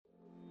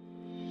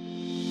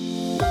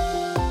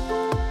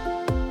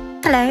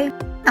Hello,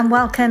 and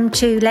welcome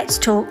to Let's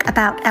Talk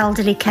About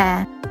Elderly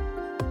Care.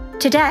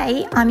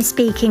 Today, I'm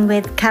speaking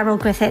with Carol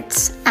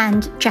Griffiths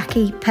and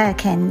Jackie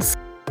Perkins,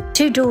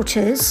 two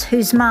daughters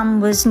whose mum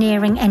was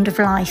nearing end of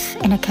life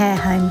in a care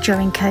home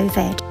during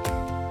COVID.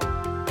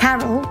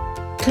 Carol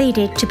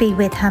pleaded to be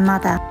with her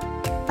mother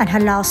and her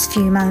last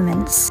few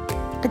moments,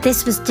 but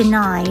this was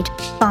denied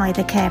by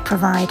the care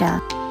provider.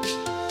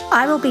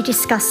 I will be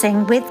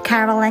discussing with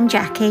Carol and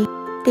Jackie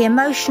the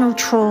emotional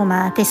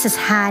trauma this has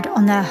had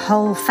on their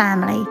whole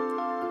family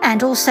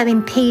and also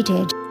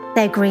impeded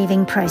their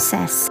grieving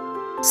process.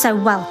 So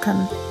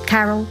welcome,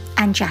 Carol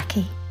and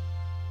Jackie.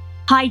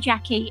 Hi,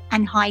 Jackie,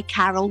 and hi,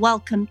 Carol.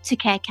 Welcome to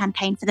Care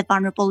Campaign for the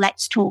Vulnerable.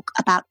 Let's talk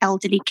about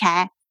elderly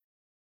care.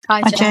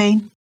 Hi,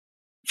 Jane.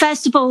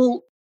 First of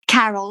all,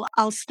 Carol,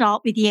 I'll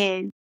start with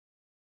you.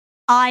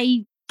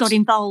 I got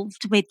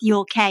involved with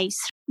your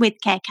case with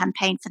Care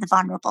Campaign for the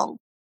Vulnerable,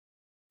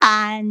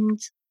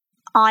 and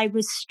I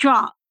was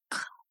struck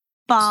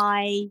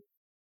by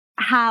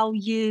how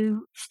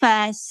you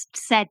first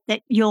said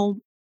that your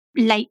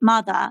late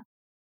mother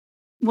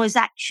was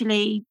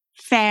actually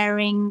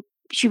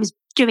she was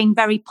doing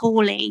very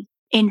poorly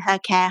in her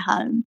care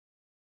home.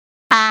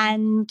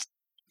 And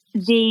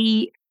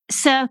the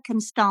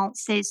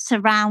circumstances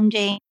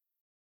surrounding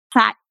the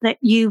fact that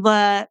you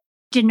were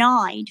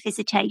denied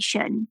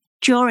visitation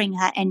during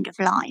her end of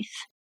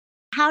life.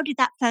 How did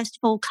that first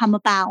of all come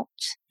about?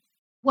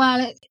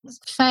 Well, it was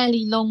a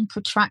fairly long,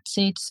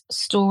 protracted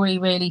story,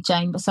 really,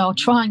 Jane, but so I'll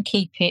try and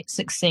keep it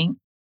succinct.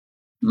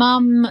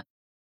 Mum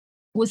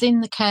was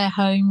in the care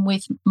home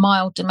with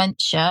mild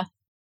dementia,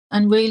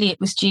 and really it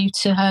was due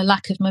to her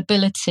lack of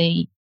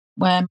mobility,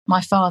 where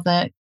my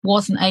father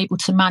wasn't able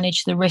to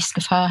manage the risk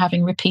of her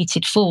having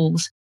repeated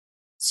falls.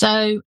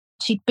 So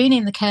she'd been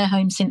in the care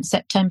home since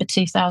September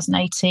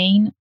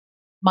 2018.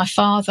 My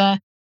father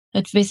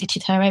had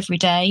visited her every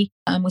day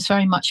and was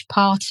very much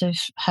part of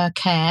her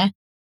care.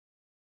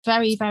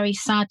 Very, very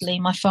sadly,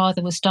 my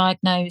father was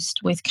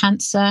diagnosed with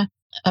cancer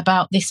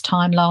about this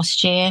time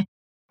last year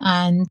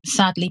and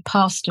sadly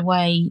passed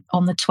away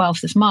on the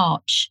 12th of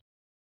March.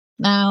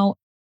 Now,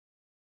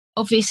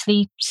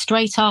 obviously,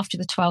 straight after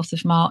the 12th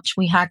of March,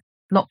 we had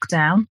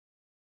lockdown.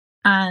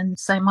 And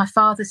so my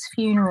father's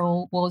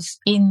funeral was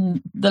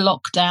in the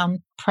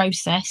lockdown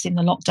process, in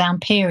the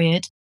lockdown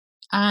period.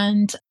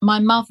 And my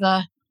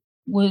mother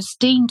was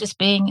deemed as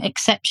being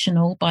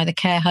exceptional by the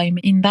care home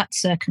in that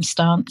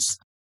circumstance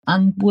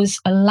and was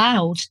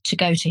allowed to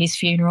go to his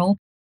funeral.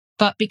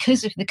 But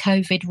because of the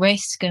COVID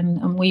risk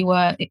and we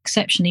were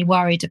exceptionally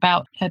worried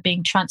about her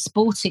being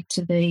transported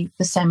to the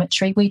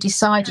cemetery, we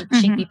decided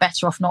she'd be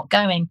better off not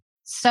going.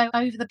 So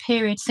over the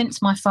period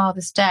since my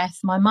father's death,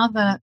 my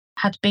mother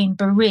had been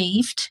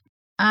bereaved,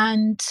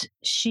 and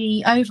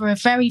she, over a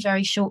very,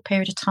 very short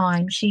period of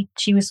time, she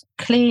was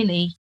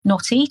clearly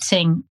not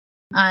eating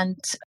and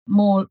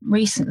more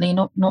recently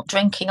not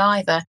drinking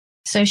either.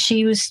 So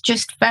she was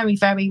just very,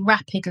 very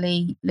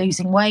rapidly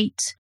losing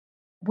weight.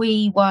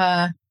 We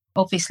were,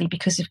 obviously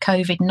because of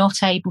COVID,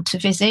 not able to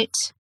visit.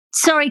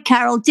 Sorry,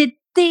 Carol, did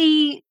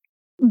the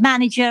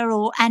manager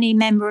or any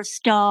member of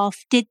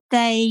staff, did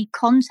they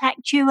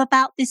contact you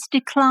about this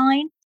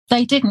decline?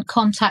 They didn't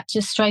contact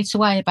us straight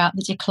away about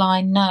the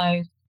decline,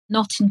 no.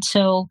 Not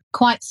until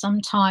quite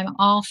some time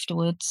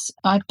afterwards.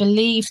 I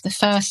believe the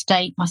first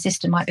date, my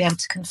sister might be able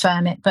to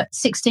confirm it, but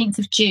 16th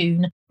of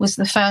June was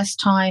the first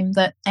time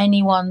that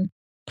anyone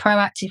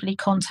proactively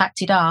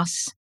contacted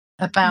us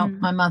about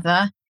my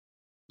mother.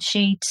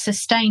 She'd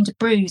sustained a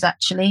bruise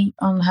actually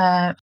on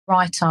her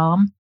right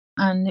arm,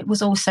 and it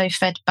was also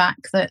fed back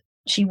that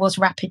she was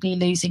rapidly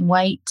losing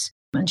weight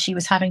and she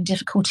was having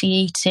difficulty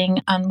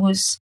eating and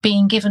was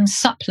being given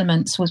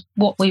supplements, was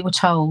what we were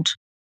told.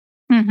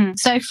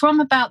 So from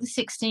about the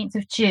 16th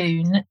of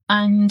June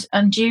and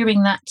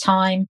during that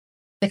time,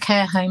 the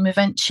care home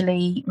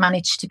eventually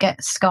managed to get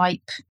a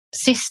Skype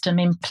system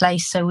in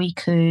place so we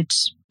could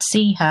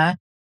see her.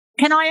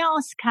 Can I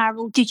ask,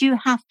 Carol, did you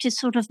have to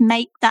sort of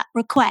make that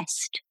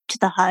request to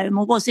the home,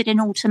 or was it an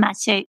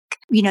automatic,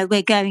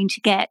 we're going to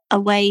get a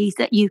way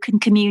that you can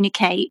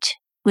communicate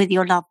with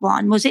your loved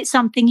one? Was it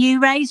something you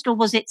raised, or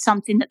was it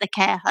something that the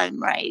care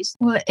home raised?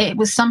 Well, it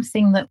was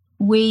something that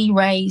we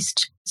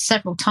raised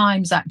several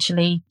times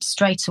actually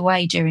straight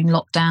away during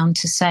lockdown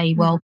to say,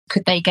 well,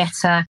 could they get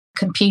a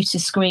computer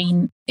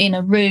screen in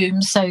a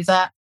room so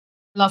that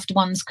loved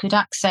ones could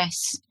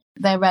access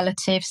their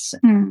relatives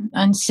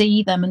and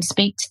see them and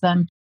speak to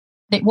them.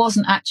 It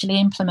wasn't actually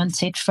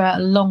implemented for a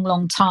long,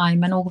 long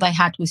time, and all they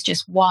had was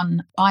just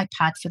one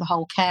iPad for the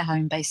whole care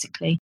home,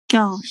 basically.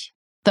 Gosh.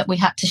 That we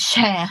had to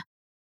share.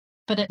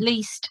 But at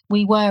least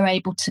we were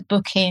able to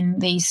book in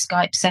these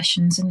Skype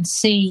sessions and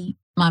see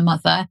my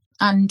mother.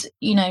 And,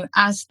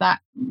 as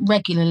that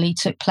regularly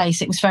took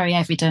place, it was very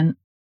evident,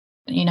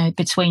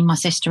 between my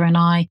sister and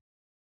I,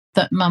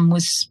 that Mum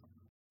was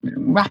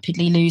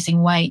rapidly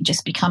losing weight,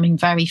 just becoming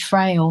very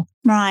frail.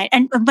 Right.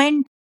 And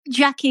when,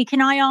 Jackie,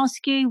 can I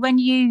ask you, when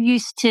you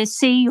used to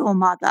see your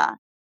mother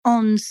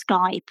on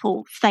Skype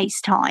or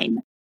FaceTime,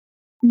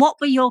 What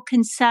were your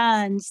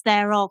concerns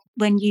thereof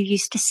when you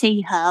used to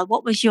see her?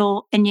 What was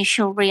your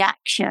initial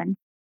reaction?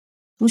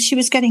 Well, she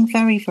was getting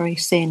very, very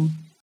thin,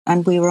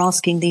 and we were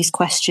asking these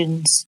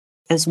questions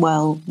as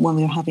well when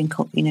we were having,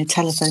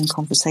 telephone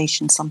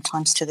conversations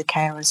sometimes to the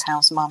carers,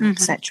 how's mum,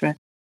 etc.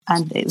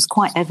 And it was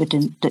quite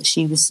evident that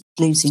she was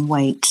losing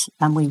weight,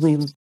 and we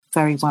were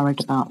very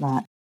worried about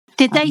that.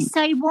 Did they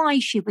say why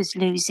she was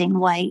losing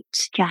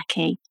weight,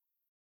 Jackie?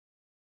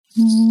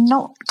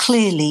 Not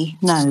clearly,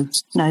 no.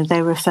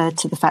 They referred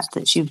to the fact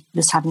that she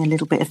was having a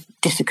little bit of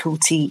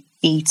difficulty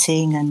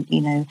eating,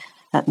 and,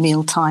 at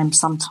mealtime,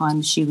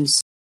 sometimes she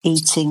was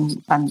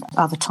eating and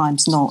other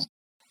times not.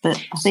 But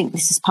I think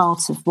this is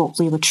part of what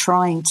we were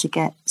trying to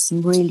get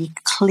some really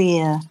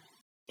clear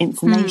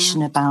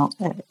information about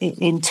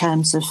in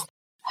terms of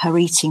her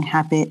eating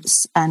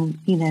habits and,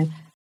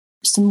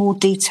 some more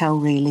detail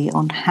really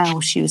on how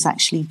she was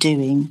actually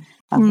doing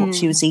and what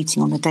she was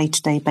eating on a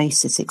day-to-day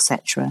basis,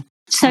 etc.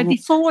 So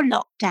before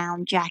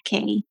lockdown,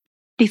 Jackie,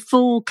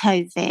 before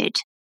COVID,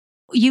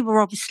 you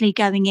were obviously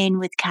going in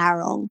with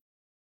Carol.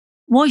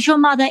 Was your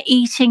mother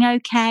eating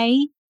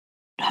okay?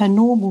 Her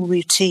normal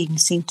routine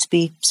seemed to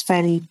be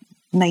fairly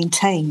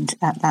maintained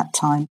at that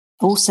time.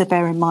 Also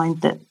bear in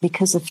mind that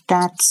because of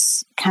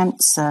Dad's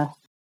cancer,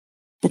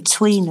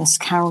 between us,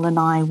 Carol and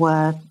I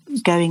were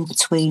going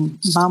between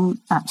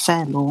Mum at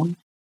Fairlawn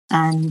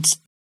and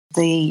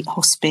the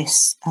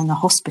hospice and the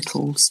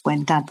hospitals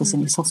when Dad was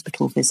in his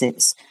hospital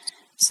visits.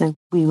 So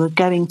we were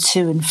going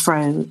to and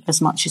fro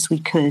as much as we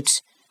could,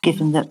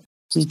 given that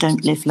we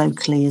don't live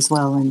locally as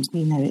well. And,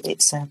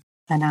 it's an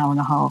hour and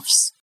a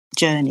half's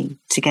journey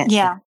to get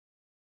there.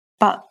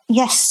 But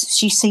yes,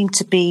 she seemed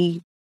to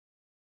be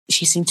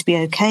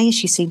okay.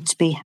 She seemed to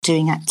be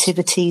doing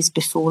activities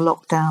before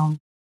lockdown.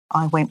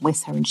 I went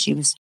with her and she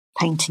was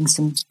painting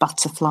some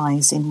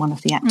butterflies in one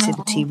of the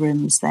activity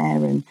rooms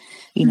there. And,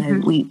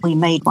 we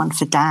made one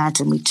for Dad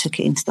and we took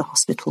it into the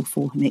hospital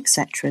for him,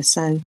 etc.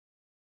 So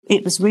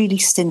it was really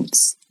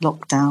since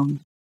lockdown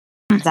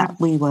that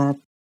we were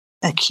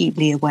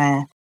acutely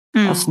aware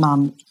of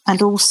Mum.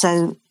 And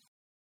also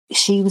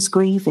she was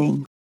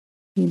grieving.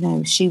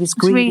 She was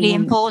grieving. It's really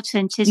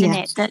important, isn't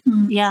it?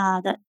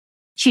 That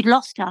she'd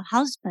lost her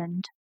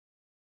husband.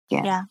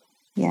 Yeah.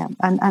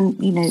 And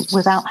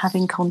without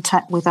having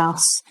contact with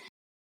us,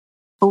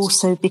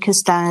 also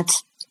because Dad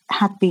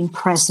had been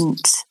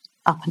present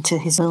up until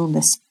his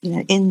illness,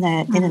 in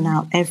and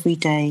out every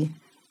day.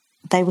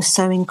 They were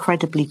so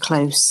incredibly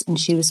close, and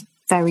she was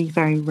very,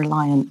 very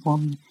reliant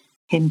on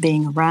him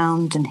being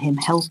around and him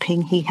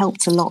helping. He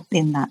helped a lot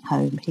in that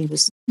home. He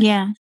was,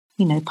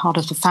 part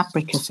of the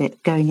fabric of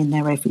it, going in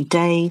there every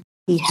day.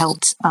 He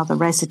helped other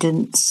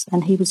residents,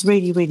 and he was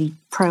really, really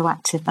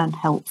proactive and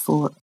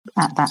helpful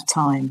at that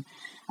time.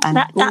 And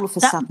all of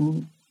a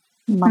sudden,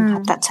 Mum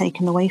had that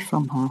taken away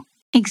from her.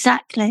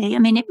 Exactly. I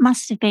mean, it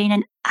must have been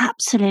an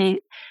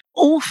absolute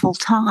awful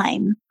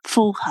time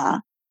for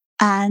her.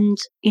 And,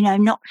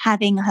 not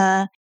having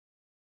her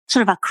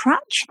sort of a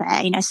crutch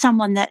there,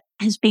 someone that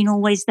has been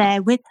always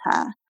there with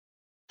her.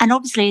 And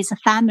obviously as a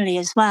family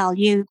as well,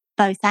 you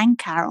both and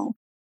Carol.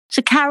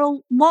 So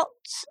Carol, what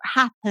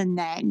happened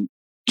then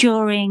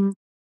during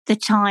the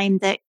time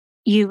that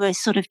you were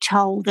sort of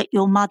told that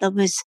your mother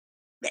was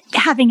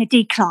having a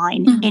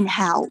decline in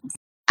health?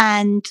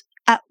 And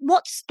at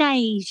what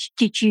stage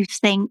did you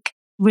think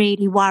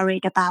really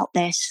worried about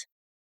this?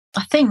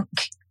 I think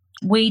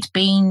we'd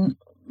been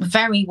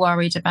very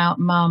worried about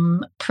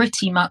Mum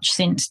pretty much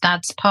since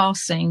Dad's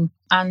passing.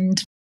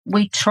 And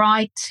we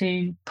tried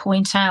to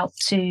point out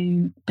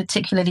to,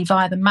 particularly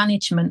via the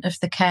management of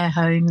the care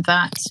home,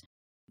 that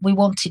we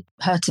wanted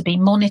her to be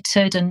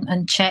monitored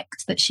and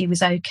checked that she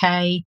was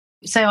okay.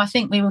 So I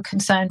think we were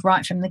concerned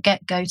right from the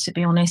get-go, to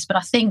be honest. But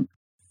I think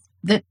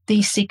that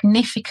the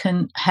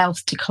significant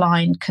health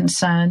decline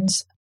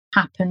concerns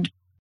happened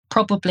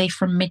probably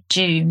from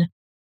mid-June,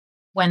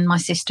 when my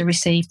sister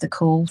received the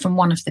call from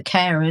one of the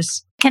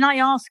carers. Can I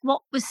ask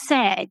what was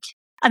said?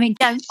 I mean,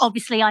 don't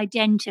obviously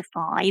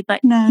identify,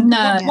 but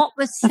what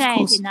was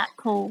said in that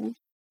call?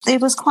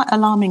 It was quite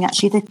alarming,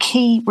 actually. The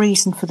key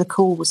reason for the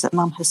call was that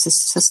Mum has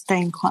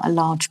sustained quite a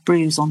large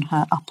bruise on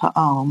her upper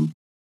arm,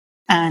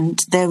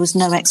 and there was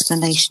no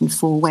explanation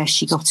for where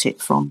she got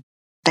it from.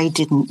 They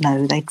didn't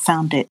know. They'd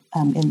found it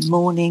in the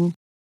morning,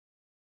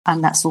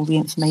 and that's all the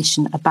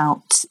information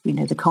about,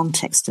 the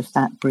context of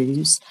that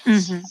bruise.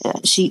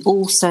 She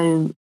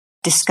also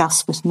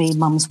discussed with me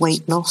Mum's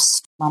weight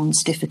loss,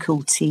 Mum's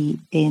difficulty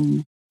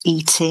in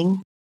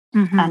eating,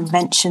 and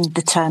mentioned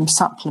the term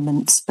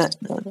supplements. But,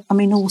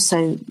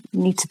 also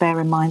need to bear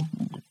in mind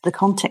the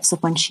context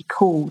of when she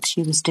called.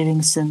 She was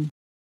doing some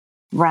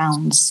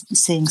rounds,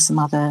 seeing some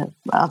other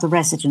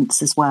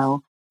residents as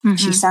well.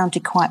 She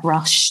sounded quite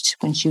rushed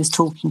when she was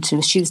talking to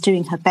us. She was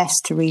doing her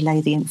best to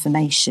relay the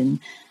information,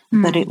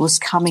 but it was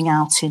coming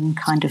out in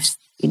kind of,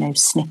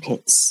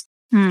 snippets,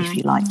 if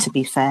you like, to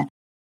be fair.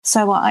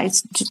 So I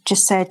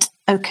just said,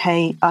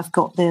 okay, I've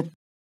got the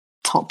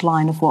top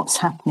line of what's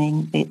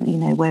happening.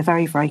 We're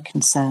very, very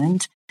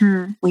concerned.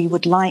 We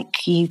would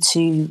like you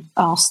to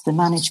ask the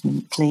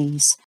management,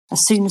 please,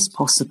 as soon as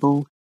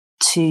possible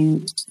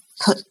to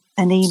put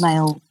an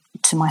email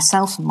to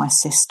myself and my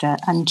sister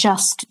and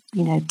just,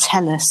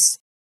 tell us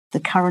the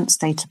current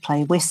state of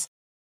play with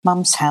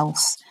Mum's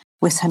health,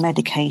 with her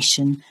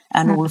medication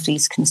and all of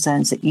these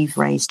concerns that you've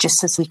raised,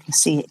 just as we can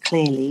see it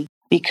clearly,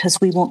 because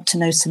we want to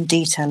know some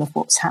detail of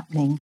what's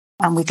happening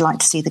and we'd like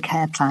to see the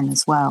care plan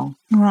as well.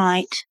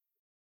 Right.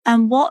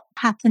 And what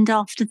happened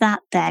after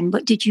that then?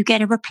 But did you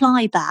get a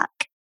reply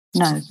back?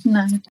 No.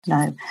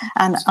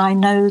 And I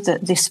know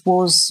that this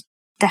was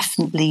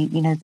definitely,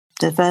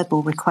 the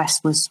verbal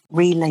request was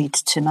relayed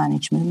to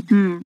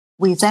management.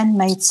 We then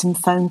made some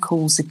phone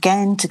calls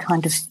again to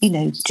kind of,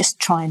 just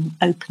try and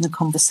open the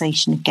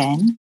conversation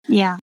again.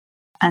 Yeah.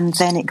 And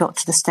then it got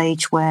to the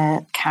stage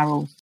where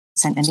Carol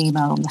sent an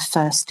email on the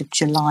 1st of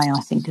July,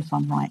 I think, if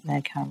I'm right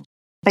there, Carol.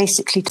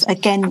 Basically, to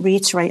again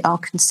reiterate our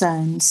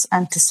concerns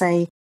and to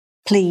say,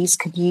 please,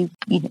 could you,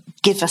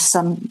 give us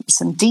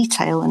some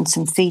detail and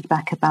some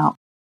feedback about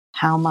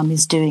how Mum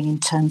is doing in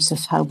terms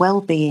of her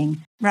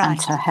well-being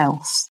and her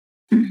health.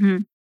 Mm-hmm.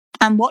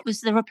 And what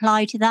was the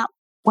reply to that?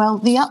 Well,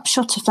 the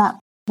upshot of that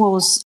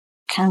was,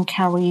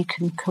 Carol, you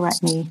can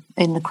correct me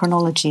in the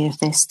chronology of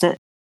this, that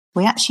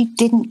we actually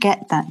didn't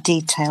get that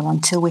detail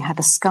until we had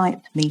a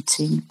Skype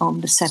meeting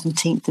on the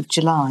 17th of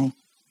July.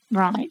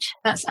 Right.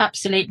 That's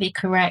absolutely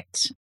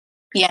correct.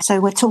 Yeah. So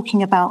we're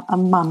talking about a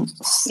month.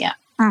 Yeah.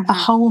 Mm-hmm. A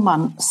whole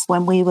month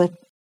when we were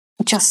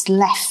just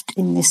left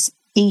in this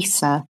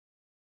ether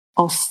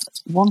of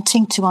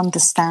wanting to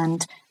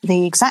understand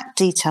the exact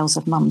details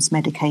of Mum's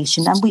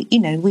medication. And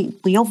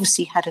we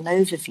obviously had an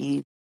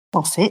overview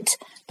of it,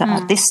 but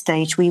at this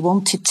stage we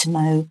wanted to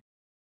know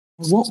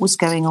what was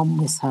going on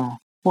with her,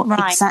 what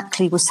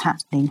exactly was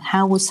happening,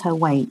 how was her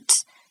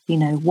weight,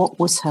 what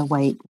was her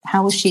weight,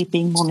 how was she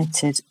being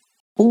monitored,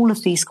 all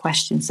of these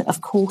questions that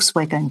of course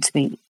we're going to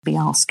be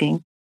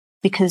asking,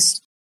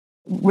 because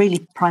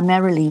really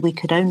primarily we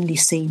could only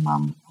see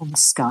Mum on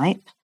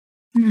Skype.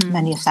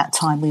 Many of that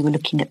time we were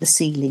looking at the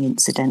ceiling,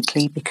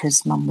 incidentally,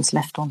 because Mum was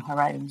left on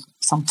her own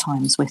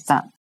sometimes with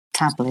that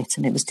tablet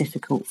and it was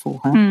difficult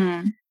for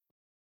her.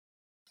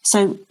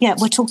 So, yeah,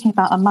 we're talking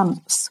about a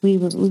month. We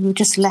were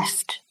just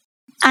left.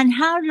 And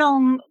how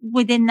long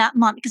within that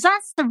month? Because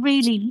that's the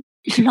really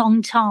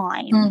long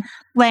time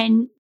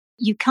when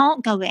you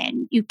can't go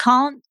in, you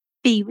can't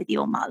be with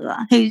your mother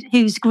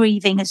who's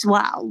grieving as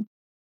well.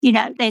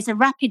 There's a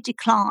rapid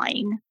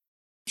decline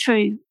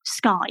through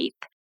Skype.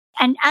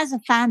 And as a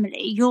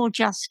family, you're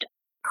just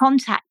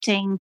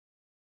contacting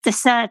the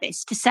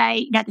service to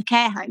say, the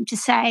care home, to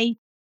say,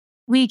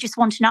 we just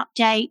want an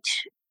update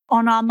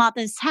on our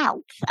mother's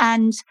health.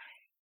 And,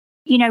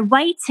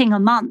 waiting a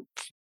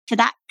month for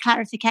that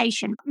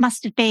clarification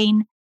must have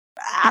been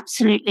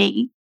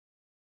absolutely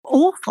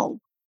awful.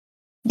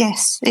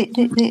 Yes,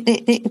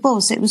 it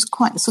was. It was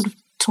quite sort of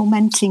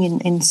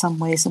tormenting in some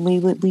ways. And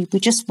we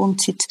just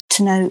wanted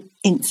to know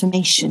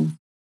information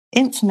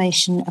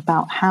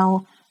about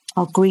how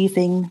our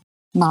grieving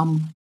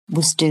Mum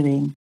was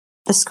doing.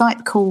 The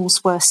Skype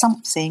calls were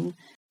something,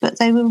 but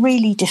they were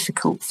really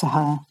difficult for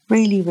her,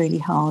 really, really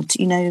hard,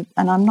 and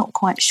I'm not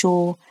quite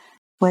sure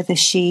whether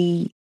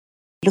she,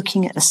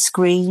 looking at a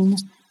screen,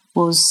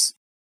 was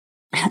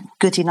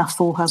good enough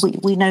for her.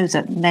 We know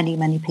that many,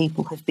 many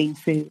people have been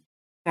through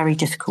very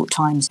difficult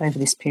times over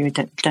this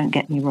period, don't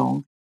get me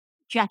wrong.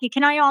 Jackie,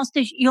 can I ask,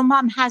 your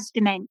mum has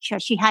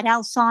dementia? She had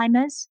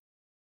Alzheimer's?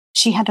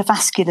 She had a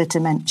vascular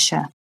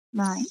dementia.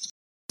 Right.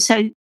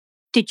 So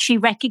did she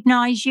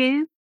recognise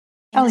you?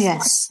 Oh,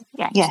 yes.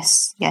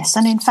 Yes.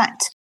 And in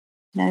fact,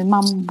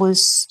 Mum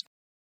was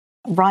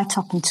right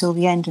up until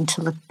the end,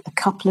 until a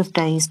couple of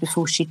days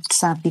before she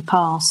sadly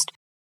passed.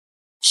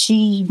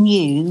 She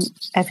knew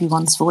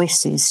everyone's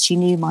voices. She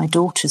knew my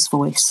daughter's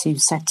voice, who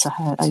said to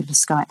her over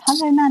Skype,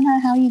 "Hello, Nana,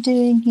 how are you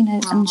doing?"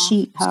 And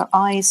her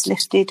eyes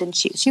lifted, and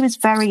she was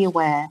very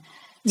aware,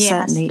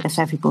 certainly, of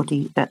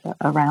everybody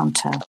around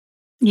her.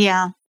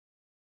 Yeah.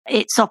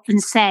 It's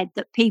often said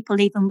that people,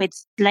 even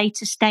with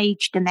later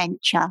stage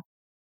dementia,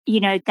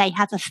 they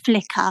have a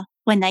flicker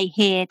when they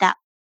hear that,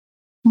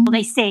 or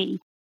they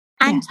see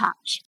and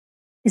touch.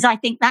 Because I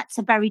think that's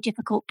a very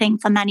difficult thing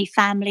for many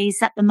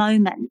families at the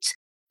moment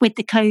with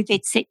the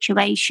COVID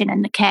situation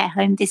and the care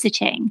home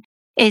visiting,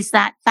 is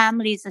that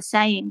families are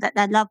saying that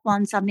their loved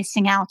ones are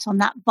missing out on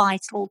that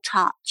vital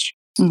touch,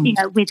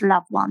 with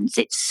loved ones.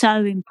 It's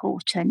so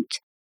important.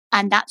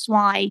 And that's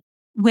why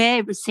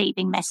we're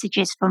receiving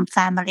messages from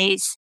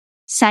families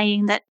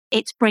saying that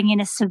it's bringing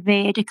a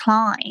severe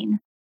decline,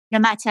 no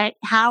matter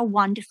how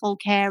wonderful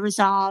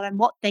carers are and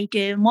what they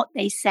do and what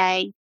they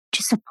say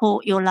to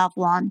support your loved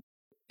one.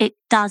 It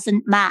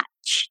doesn't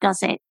match,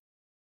 does it?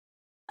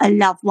 A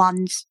loved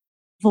one's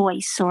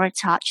voice or a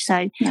touch.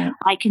 So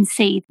I can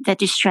see the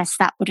distress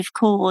that would have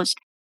caused.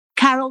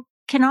 Carol,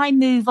 can I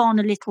move on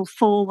a little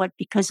forward?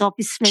 Because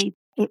obviously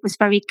it was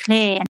very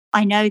clear. And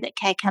I know that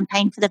Care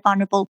Campaign for the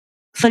Vulnerable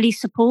fully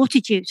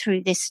supported you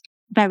through this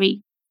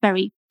very,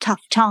 very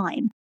tough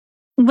time.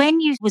 When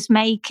you was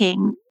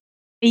making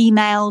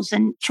emails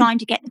and trying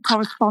to get the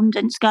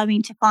correspondence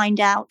going to find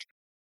out,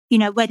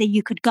 whether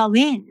you could go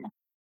in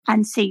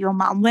and see your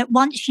mum,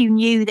 once you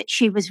knew that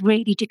she was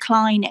really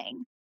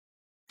declining.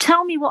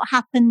 Tell me what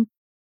happened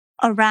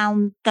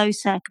around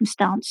those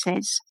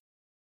circumstances.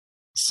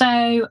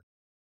 So,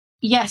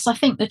 yes, I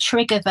think the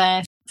trigger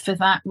there for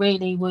that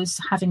really was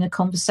having a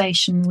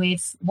conversation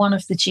with one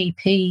of the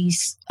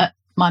GPs at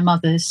my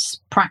mother's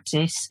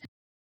practice.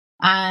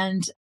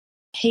 And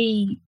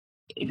he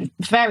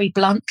very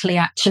bluntly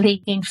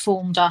actually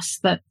informed us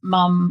that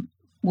mum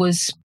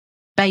was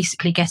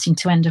basically getting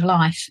to end of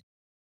life.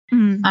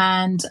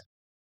 And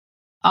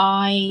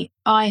I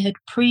had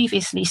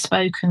previously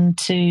spoken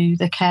to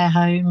the care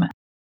home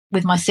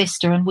with my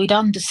sister, and we'd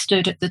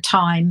understood at the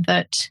time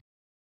that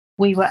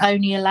we were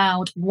only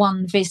allowed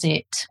one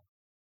visit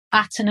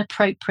at an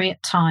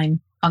appropriate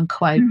time,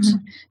 unquote.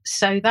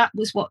 So that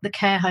was what the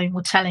care home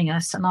were telling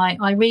us. And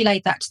I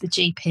relayed that to the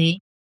GP,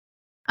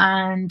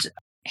 and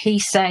he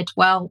said,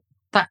 well,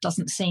 that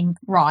doesn't seem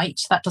right.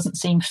 That doesn't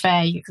seem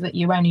fair that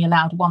you're only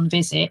allowed one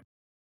visit.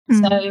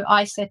 So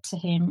I said to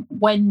him,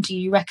 when do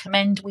you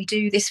recommend we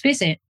do this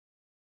visit?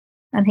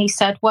 And he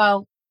said,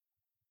 well,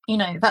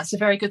 that's a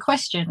very good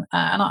question.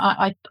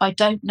 And I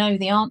don't know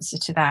the answer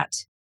to that.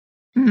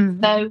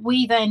 So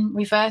we then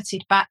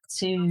reverted back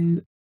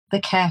to the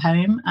care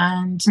home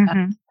and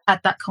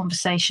had that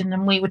conversation.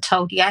 And we were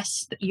told,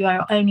 yes, that you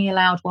are only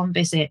allowed one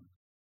visit.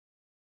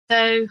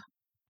 So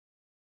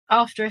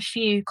after a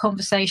few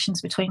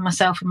conversations between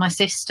myself and my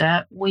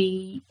sister,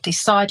 we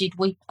decided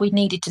we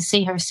needed to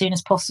see her as soon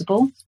as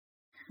possible.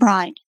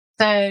 Right.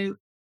 So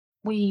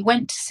we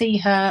went to see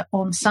her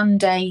on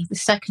Sunday, the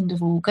 2nd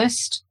of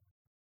August,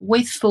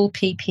 with full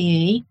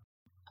PPE.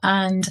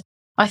 And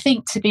I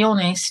think, to be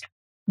honest,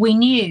 we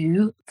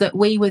knew that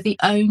we were the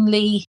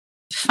only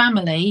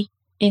family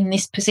in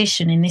this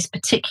position, in this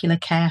particular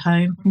care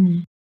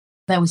home.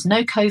 There was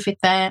no COVID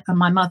there, and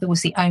my mother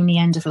was the only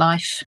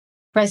end-of-life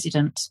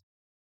resident.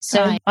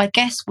 So I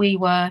guess we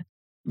were,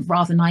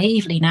 rather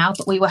naively now,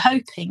 but we were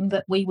hoping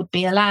that we would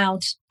be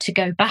allowed to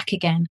go back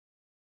again,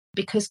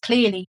 because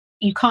clearly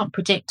you can't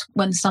predict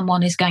when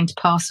someone is going to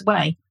pass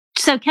away.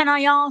 So can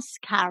I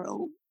ask,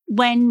 Carol,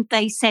 when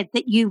they said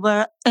that you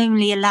were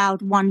only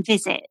allowed one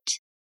visit,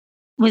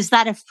 was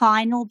that a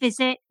final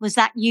visit? Was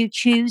that you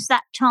choose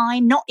that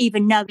time, not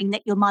even knowing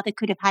that your mother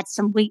could have had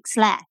some weeks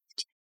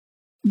left?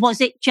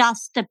 Was it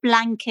just a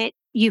blanket,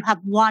 you have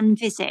one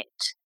visit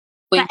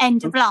for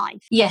end of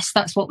life? Yes,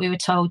 that's what we were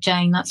told,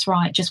 Jane. That's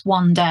right, just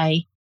one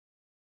day.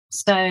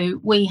 So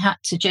we had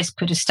to just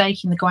put a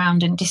stake in the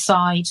ground and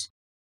decide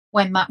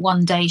when that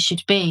one day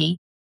should be.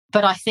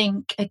 But I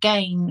think,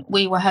 again,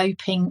 we were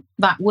hoping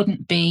that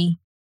wouldn't be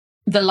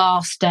the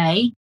last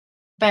day,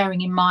 bearing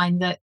in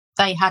mind that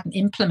they hadn't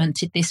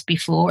implemented this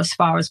before, as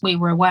far as we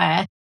were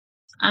aware.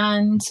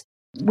 And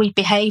we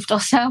behaved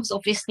ourselves,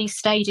 obviously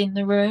stayed in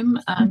the room,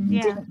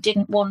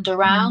 didn't wander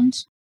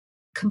around,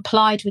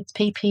 complied with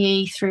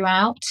PPE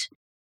throughout.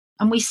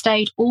 And we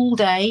stayed all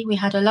day. We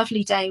had a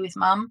lovely day with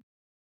Mum.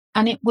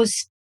 And it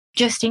was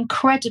just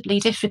incredibly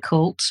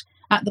difficult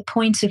at the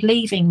point of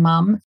leaving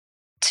Mum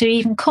to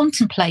even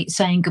contemplate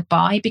saying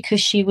goodbye,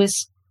 because she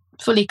was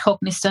fully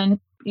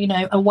cognizant,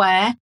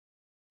 aware.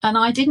 And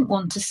I didn't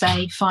want to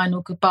say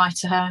final goodbye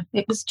to her.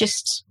 It was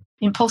just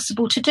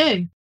impossible to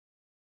do.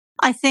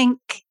 I think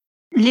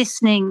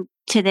listening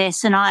to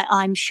this, and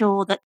I'm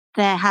sure that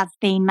there have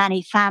been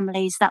many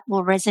families that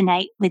will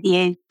resonate with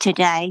you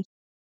today.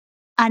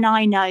 And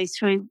I know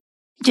through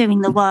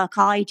doing the work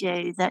I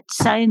do that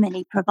so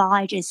many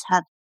providers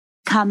have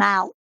come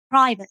out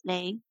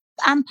privately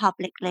and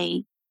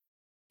publicly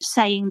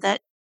saying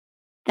that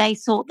they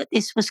thought that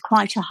this was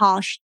quite a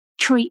harsh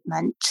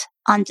treatment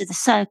under the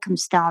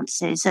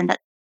circumstances, and that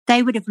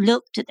they would have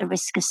looked at the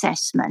risk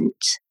assessment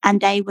and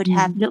they would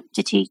have looked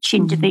at each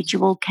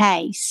individual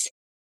case.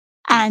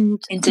 And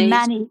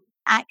many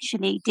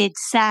actually did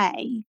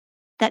say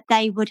that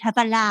they would have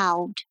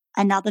allowed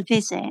another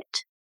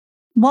visit.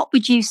 What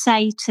would you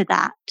say to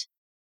that?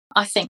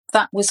 I think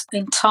that was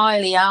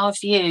entirely our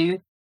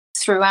view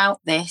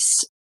throughout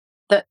this,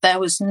 that there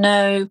was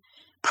no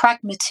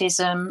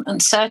pragmatism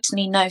and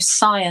certainly no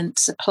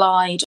science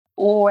applied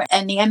or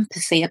any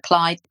empathy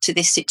applied to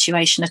this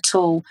situation at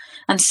all.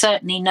 And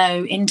certainly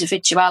no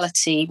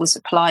individuality was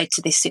applied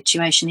to this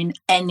situation in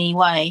any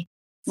way.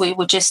 We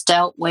were just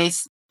dealt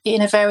with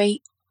in a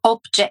very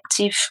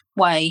objective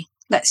way,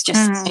 let's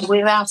just say,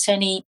 without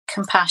any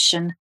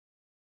compassion.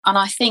 And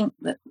I think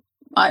that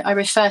I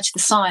refer to the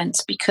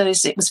science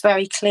because it was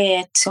very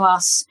clear to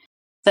us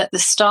that the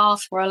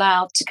staff were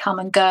allowed to come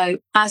and go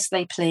as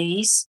they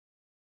please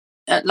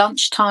at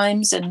lunch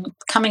times and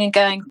coming and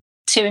going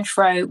to and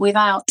fro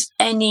without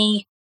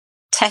any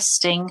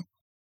testing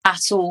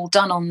at all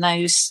done on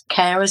those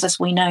carers, as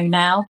we know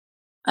now.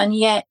 And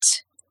yet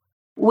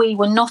we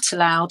were not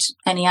allowed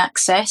any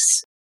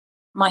access.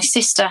 My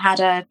sister had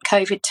a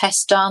COVID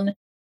test done,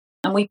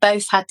 and we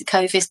both had the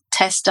COVID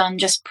test done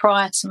just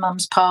prior to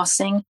Mum's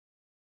passing.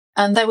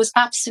 And there was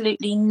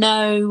absolutely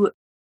no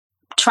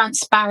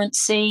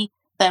transparency.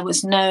 There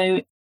was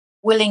no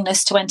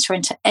willingness to enter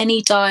into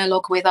any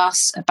dialogue with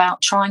us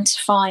about trying to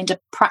find a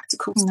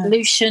practical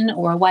solution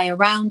or a way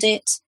around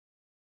it.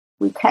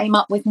 We came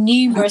up with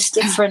numerous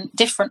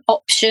different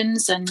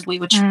options, and we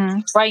were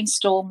trying to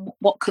brainstorm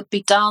what could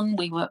be done.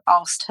 We were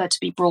asked her to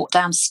be brought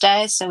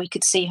downstairs so we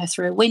could see her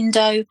through a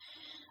window,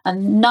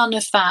 and none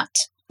of that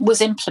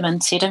was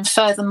implemented. And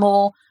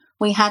furthermore,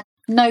 we had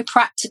no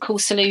practical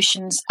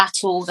solutions at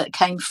all that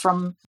came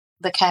from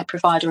the care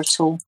provider at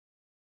all.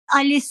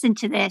 I listened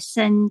to this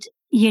and,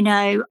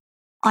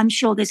 I'm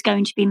sure there's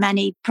going to be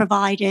many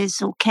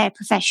providers or care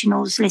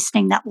professionals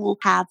listening that will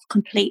have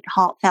complete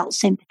heartfelt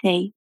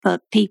sympathy for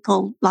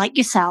people like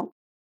yourself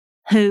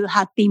who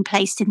have been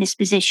placed in this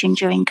position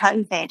during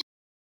COVID.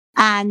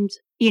 And,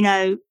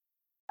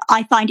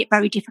 I find it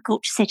very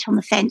difficult to sit on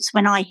the fence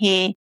when I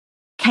hear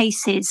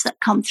cases that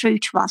come through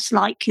to us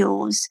like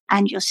yours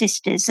and your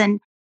sisters. And,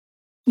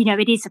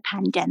 it is a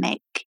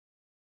pandemic.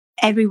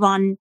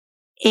 Everyone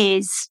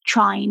is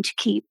trying to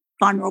keep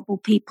vulnerable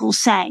people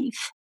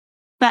safe.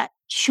 But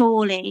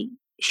surely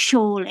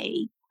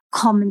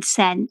common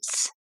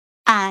sense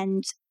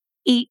and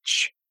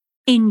each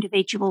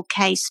individual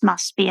case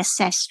must be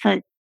assessed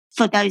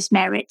for those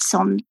merits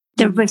on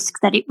the risk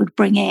that it would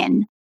bring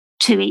in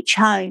to each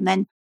home.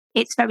 And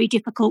it's very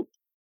difficult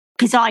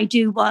because I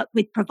do work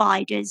with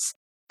providers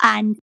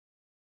and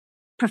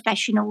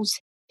professionals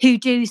who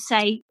do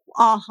say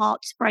our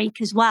hearts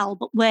break as well,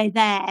 but we're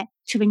there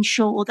to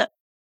ensure that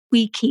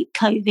we keep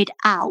COVID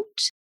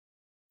out.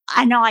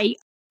 And I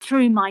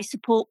threw my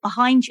support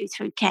behind you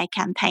through Care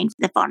Campaign for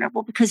the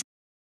Vulnerable because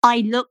I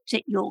looked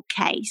at your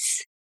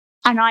case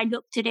and I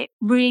looked at it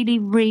really,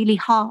 really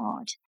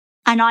hard.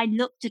 And I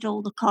looked at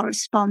all the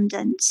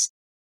correspondence,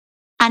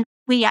 and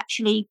we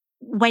actually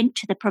went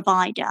to the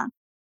provider,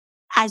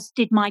 as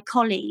did my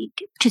colleague,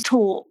 to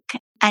talk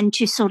and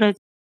to sort of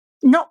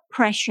not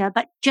pressure,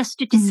 but just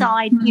to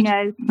decide,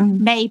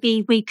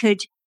 maybe we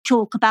could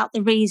talk about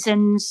the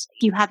reasons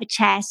you have a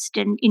test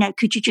and,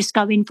 could you just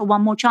go in for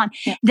one more time?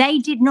 Yeah. They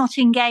did not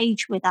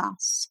engage with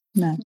us.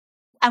 No.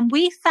 And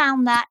we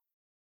found that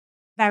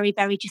very,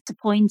 very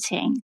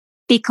disappointing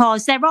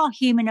because there are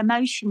human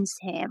emotions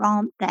here,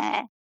 aren't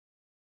there?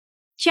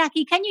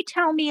 Jackie, can you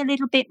tell me a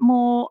little bit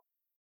more,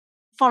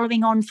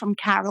 following on from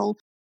Carol,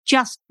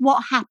 just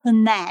what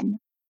happened then?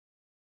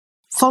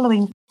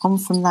 Following on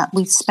from that,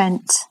 we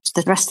spent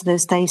the rest of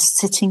those days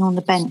sitting on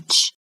the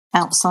bench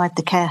outside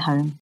the care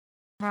home.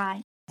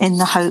 Right. In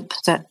the hope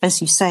that,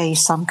 as you say,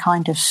 some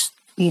kind of,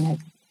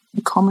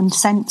 common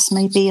sense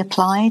may be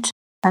applied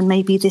and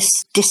maybe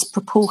this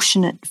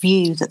disproportionate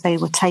view that they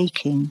were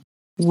taking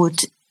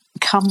would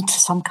come to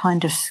some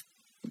kind of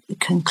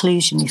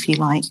conclusion, if you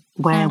like,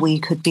 where we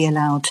could be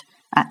allowed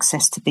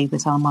access to be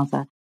with our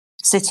mother.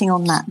 Sitting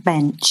on that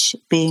bench,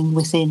 being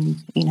within,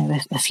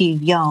 a few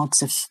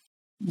yards of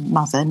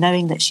mother,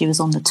 knowing that she was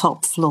on the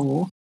top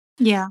floor.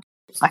 Yeah.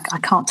 I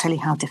can't tell you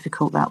how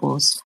difficult that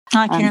was.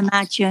 I can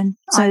imagine.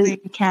 I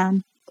really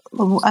can.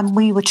 And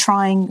we were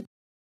trying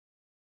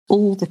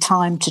all the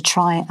time to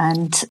try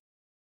and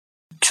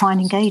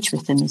engage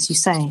with them, as you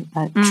say,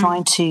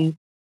 trying to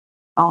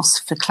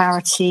ask for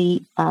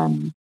clarity,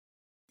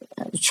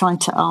 trying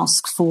to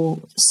ask for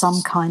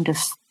some kind of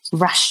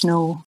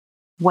rational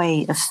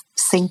way of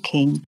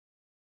thinking.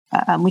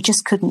 And we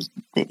just couldn't.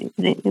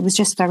 It was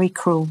just very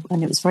cruel,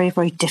 and it was very,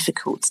 very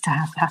difficult to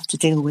have to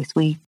deal with.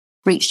 We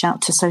reached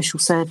out to social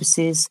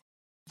services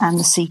and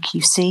the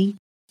CQC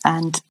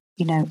and,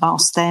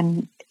 asked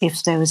them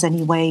if there was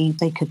any way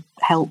they could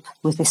help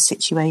with this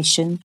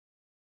situation.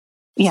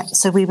 Yeah,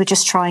 so we were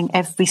just trying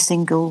every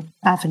single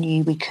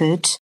avenue we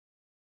could.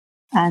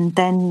 And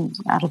then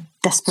out of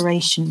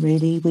desperation,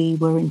 really, we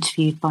were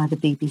interviewed by the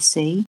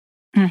BBC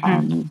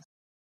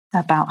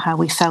about how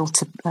we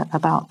felt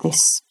about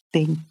this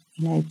being,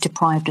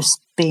 deprived us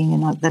being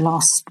in the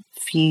last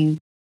few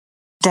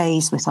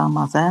days with our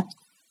mother.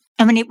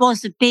 I mean, it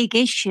was a big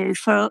issue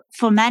for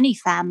many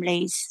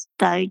families,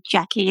 though,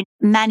 Jackie.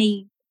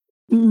 Many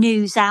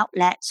news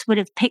outlets would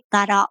have picked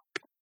that up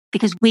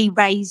because we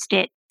raised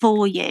it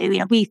for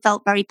you. We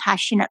felt very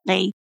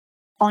passionately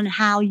on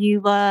how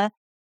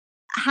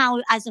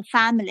as a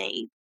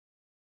family,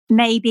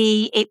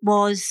 maybe it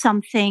was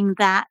something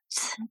that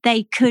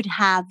they could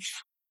have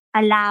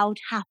allowed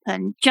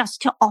happen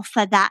just to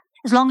offer that,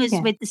 as long as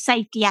with the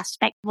safety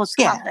aspect was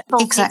covered. Yeah,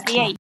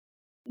 exactly.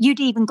 You'd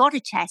even got a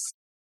test.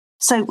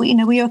 So,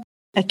 we are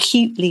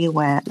acutely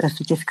aware of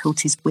the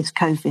difficulties with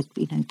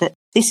COVID, that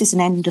this is an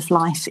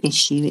end-of-life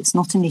issue. It's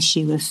not an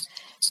issue of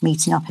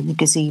meeting up in the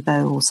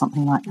gazebo or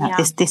something like that.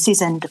 Yeah. This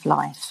is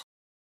end-of-life.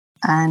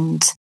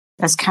 And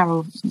as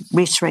Carol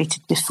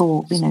reiterated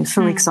before,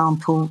 for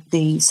example,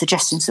 the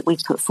suggestions that we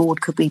put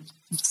forward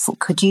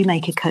could you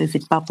make a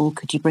COVID bubble?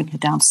 Could you bring her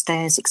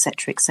downstairs,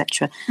 etc.,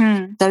 etc.?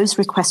 Those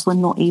requests were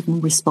not even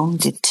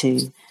responded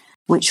to,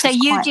 which was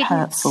quite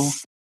hurtful.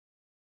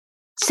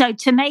 So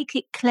to make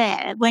it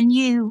clear, when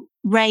you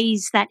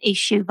raised that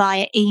issue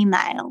via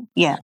email,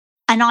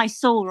 and I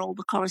saw all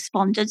the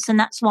correspondence, and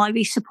that's why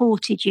we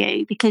supported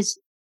you, because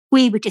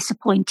we were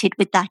disappointed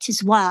with that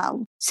as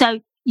well.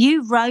 So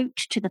you wrote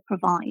to the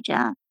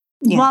provider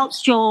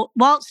whilst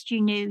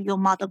you knew your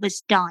mother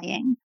was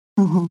dying.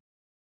 Mm-hmm.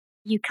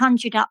 You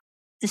conjured up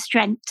the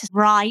strength to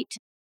write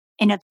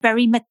in a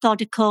very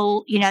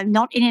methodical,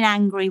 not in an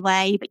angry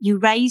way, but you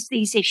raised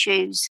these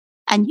issues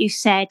and you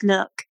said,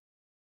 look,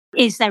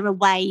 is there a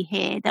way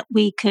here that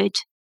we could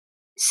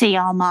see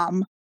our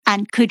mum,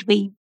 and could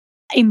we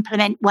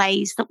implement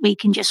ways that we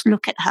can just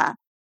look at her?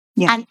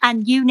 Yeah.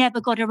 And you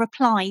never got a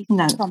reply from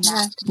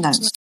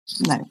that.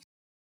 No.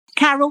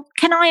 Carol,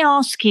 can I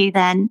ask you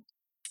then,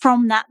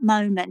 from that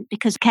moment,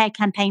 because Care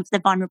Campaign for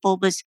the Vulnerable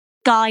was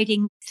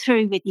guiding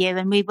through with you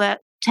and we were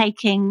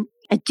taking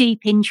a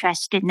deep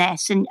interest in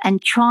this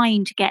and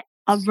trying to get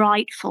a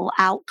rightful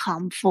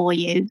outcome for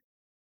you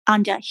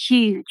under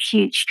huge,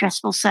 huge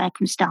stressful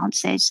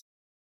circumstances.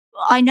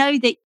 I know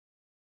that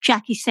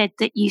Jackie said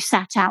that you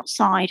sat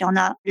outside on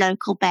a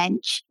local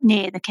bench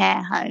near the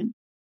care home.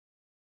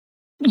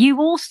 You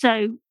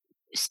also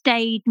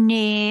stayed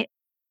near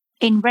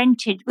in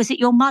rented, was it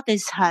your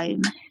mother's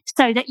home,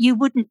 so that you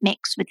wouldn't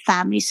mix with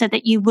family, so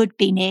that you would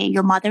be near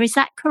your mother? Is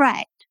that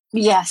correct?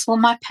 Yes. Well,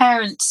 my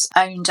parents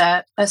owned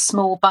a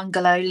small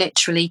bungalow,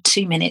 literally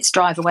 2 minutes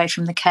drive away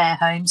from the care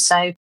home.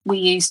 So we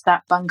used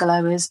that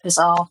bungalow as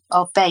our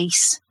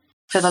base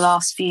for the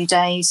last few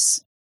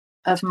days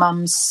of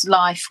Mum's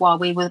life while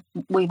we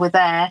were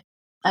there.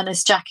 And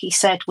as Jackie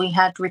said, we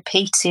had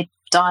repeated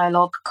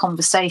dialogue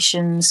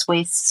conversations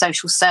with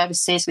social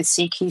services, with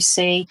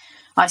CQC.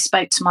 I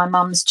spoke to my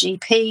mum's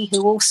GP,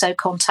 who also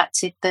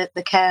contacted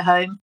the care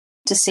home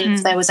to see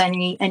if there was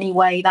any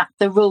way that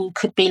the rule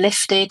could be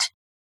lifted.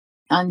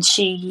 And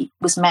she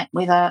was met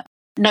with a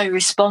no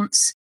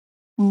response.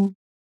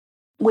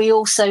 We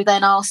also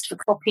then asked for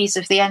copies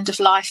of the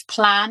end-of-life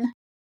plan,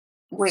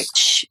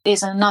 which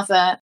is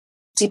another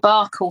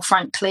debacle,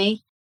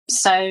 frankly.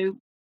 So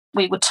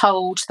we were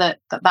told that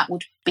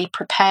would be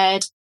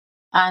prepared,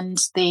 and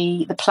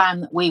the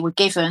plan that we were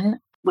given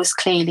was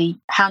clearly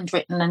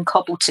handwritten and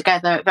cobbled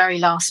together at very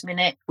last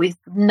minute with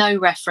no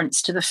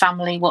reference to the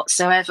family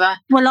whatsoever.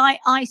 Well,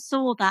 I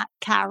saw that,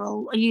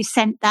 Carol. You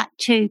sent that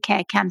to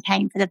Care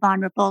Campaign for the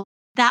Vulnerable.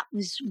 That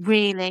was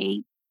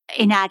really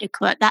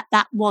inadequate.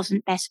 That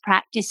wasn't best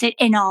practice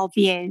in our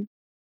view.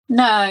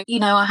 No,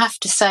 I have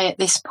to say at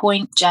this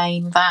point,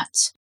 Jane,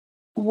 that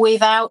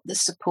without the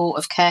support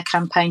of Care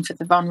Campaign for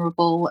the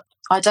Vulnerable,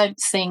 I don't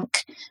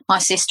think my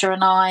sister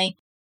and I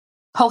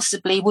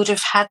possibly would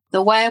have had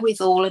the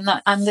wherewithal and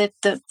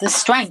the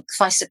strength,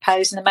 I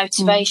suppose, and the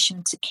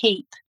motivation to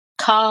keep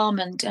calm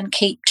and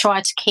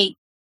try to keep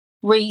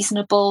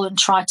reasonable and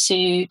try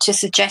to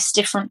suggest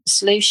different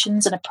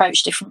solutions and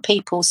approach different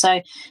people.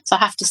 So I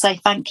have to say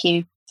thank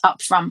you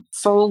up front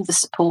for all the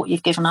support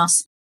you've given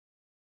us.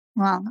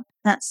 Well,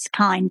 that's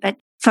kind, but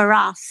for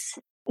us,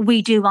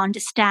 we do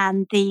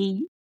understand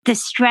the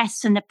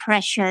stress and the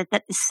pressure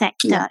that the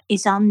sector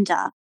is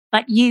under.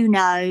 But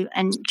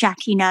and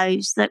Jackie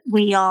knows, that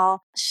we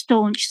are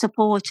staunch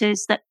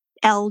supporters that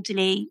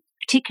elderly,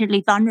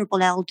 particularly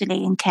vulnerable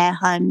elderly in care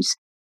homes,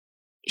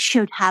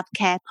 should have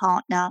care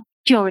partner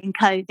during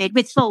COVID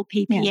with full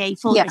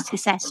PPE, full risk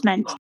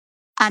assessment.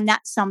 And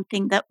that's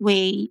something that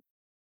we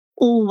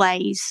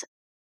always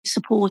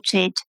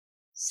supported.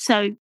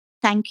 So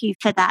thank you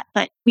for that.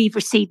 But we've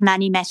received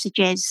many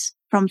messages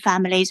from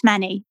families,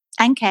 many,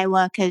 and care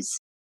workers.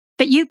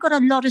 But you've got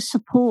a lot of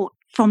support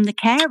from the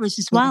carers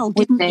as well,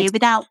 didn't you?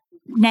 Without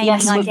naming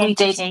identity. Yes, we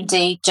did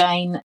indeed,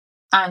 Jane.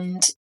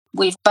 And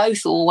we've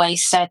both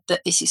always said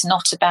that this is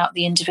not about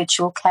the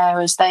individual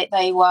carers.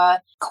 They were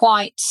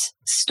quite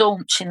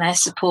staunch in their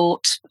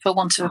support, for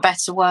want of a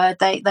better word.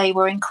 They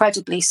were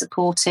incredibly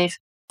supportive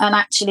and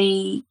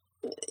actually,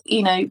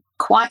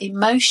 quite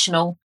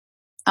emotional.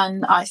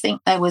 And I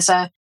think there was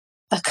a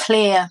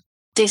clear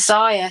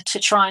desire to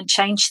try and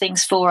change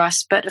things for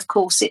us. But of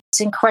course, it's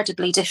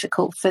incredibly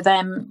difficult for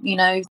them.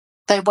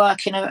 They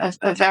work in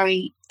a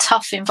very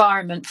tough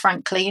environment,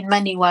 frankly, in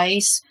many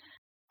ways.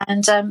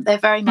 And they're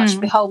very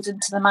much beholden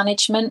to the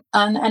management.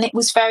 And it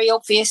was very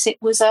obvious it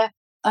was a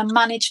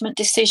management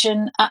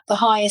decision at the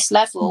highest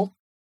level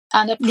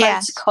and a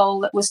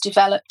protocol that was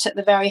developed at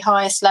the very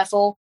highest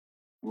level,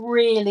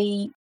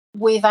 really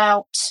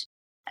without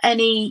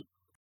any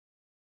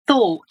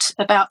thought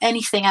about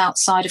anything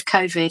outside of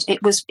COVID.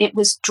 It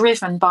was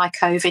driven by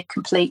COVID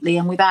completely,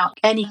 and without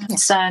any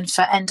concern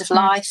for end of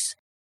life,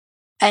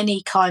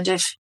 any kind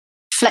of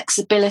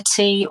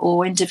flexibility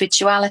or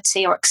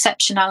individuality or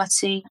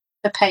exceptionality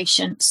for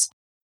patients.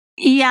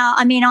 Yeah,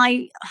 I mean,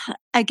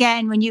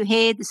 again, when you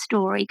hear the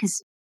story,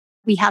 because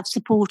we have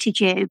supported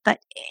you,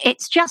 but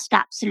it's just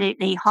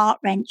absolutely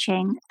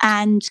heart-wrenching.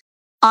 And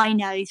I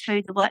know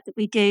through the work that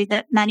we do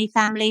that many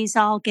families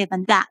are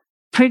given that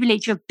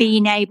privilege of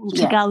being able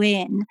to go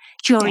in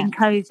during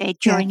COVID,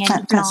 during end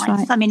of life.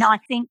 Right. I mean, I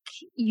think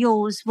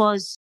yours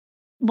was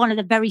one of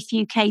the very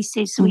few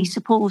cases we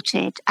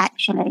supported,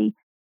 actually.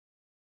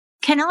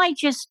 Can I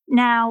just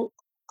now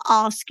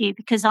ask you,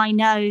 because I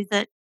know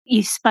that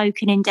you've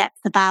spoken in depth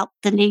about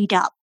the lead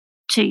up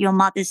to your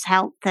mother's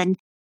health and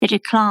the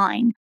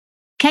decline.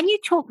 Can you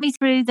talk me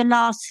through the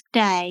last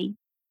day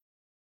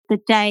the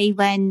day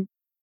when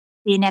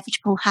the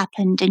inevitable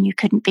happened and you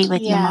couldn't be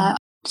with your mum?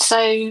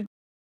 So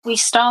we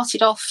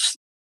started off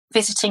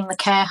visiting the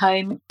care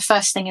home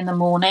first thing in the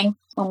morning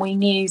when we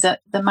knew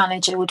that the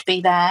manager would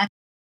be there.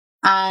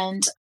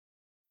 And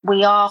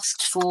we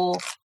asked for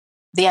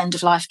the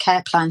end-of-life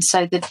care plan.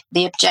 So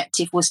the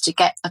objective was to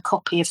get a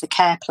copy of the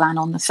care plan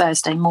on the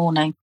Thursday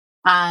morning.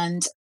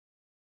 And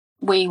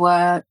we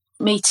were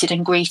meted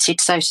and greeted,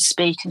 so to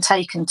speak, and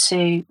taken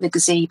to the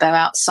gazebo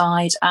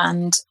outside.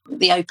 And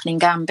the opening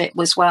gambit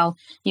was, well,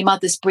 your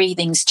mother's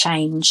breathing's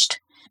changed.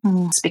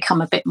 It's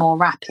become a bit more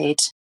rapid.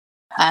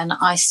 And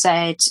I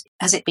said,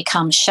 has it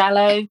become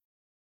shallow?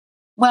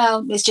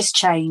 Well, it's just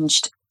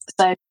changed.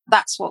 So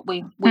that's what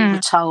we were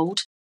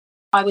told.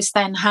 I was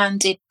then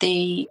handed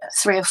the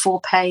 3 or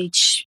 4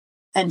 page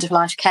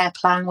end-of-life care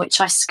plan, which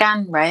I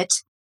read,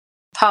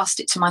 passed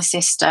it to my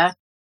sister,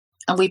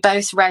 and we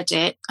both read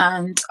it.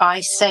 And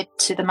I said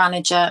to the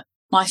manager,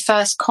 my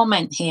first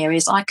comment here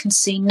is I can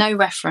see no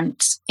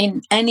reference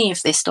in any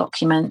of this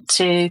document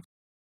to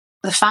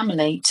the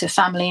family, to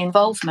family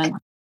involvement.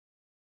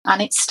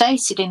 And it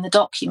stated in the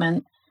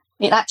document,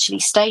 it actually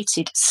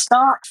stated,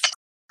 start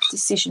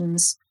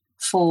decisions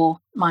for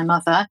my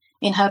mother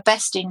in her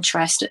best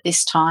interest at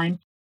this time,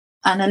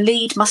 and a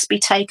lead must be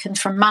taken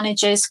from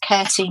managers,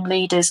 care team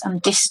leaders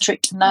and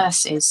district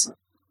nurses,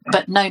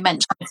 but no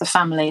mention of the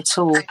family at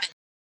all.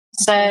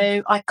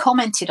 So I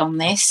commented on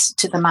this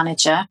to the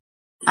manager,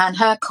 and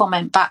her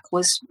comment back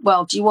was,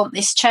 well, do you want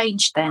this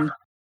changed then?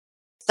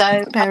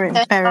 So bear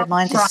in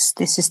mind,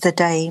 this is the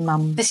day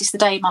Mum. This is the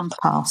day Mum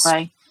passed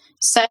away.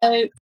 So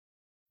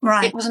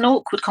it was an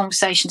awkward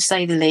conversation, to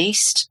say the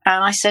least.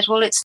 And I said,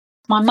 well, it's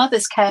my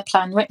mother's care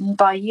plan written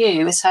by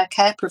you as her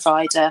care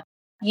provider.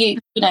 You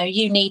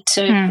need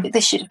to,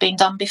 this should have been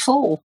done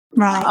before.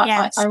 Right,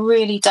 yes. I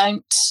really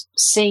don't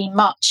see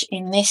much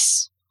in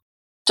this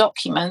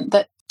document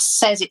that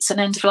says it's an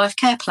end-of-life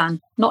care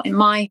plan, not in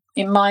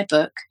my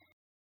book.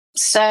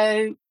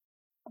 So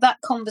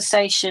that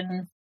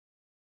conversation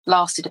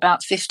lasted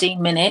about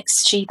 15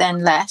 minutes. She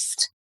then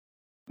left.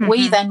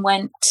 We then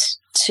went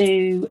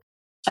to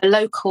a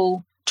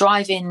local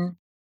drive-in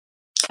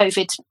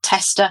COVID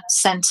tester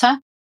centre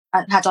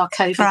and had our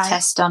COVID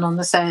test done on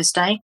the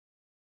Thursday,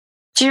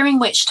 during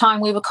which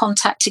time we were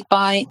contacted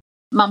by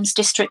Mum's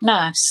district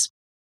nurse.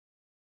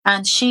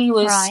 And she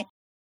was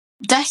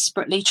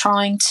desperately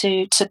trying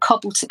to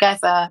cobble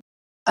together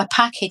a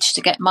package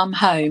to get Mum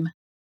home.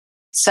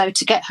 So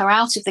to get her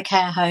out of the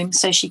care home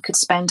so she could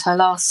spend her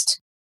last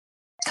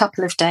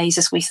couple of days,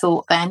 as we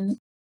thought then,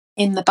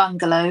 in the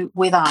bungalow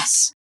with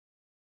us.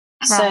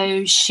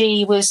 So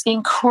she was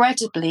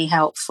incredibly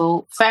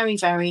helpful, very,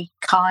 very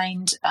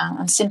kind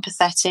and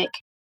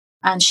sympathetic.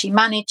 And she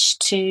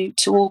managed to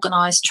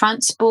organise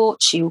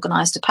transport. She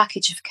organised a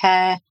package of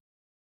care.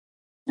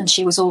 And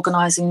she was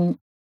organising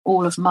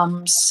all of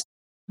Mum's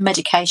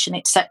medication,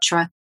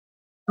 etc.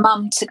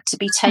 Mum took to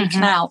be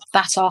taken out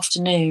that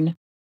afternoon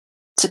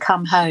to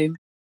come home.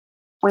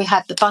 We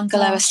had the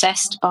bungalow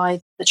assessed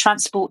by the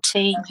transport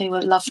team, who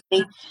were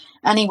lovely.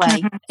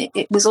 Anyway,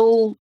 it was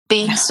all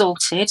being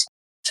sorted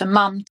for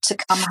Mum to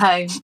come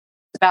home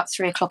about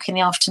 3 o'clock in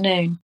the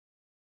afternoon.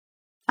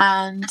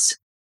 And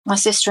my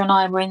sister and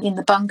I were in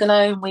the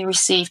bungalow, and we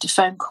received a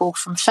phone call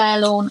from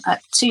Fairlawn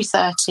at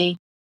 2:30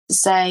 to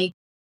say,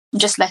 I'm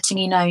just letting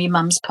you know your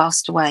mum's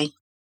passed away.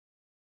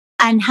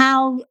 And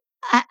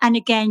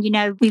again,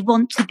 we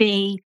want to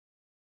be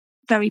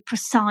very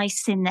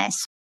precise in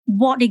this.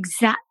 What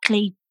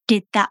exactly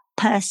did that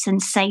person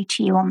say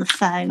to you on the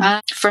phone?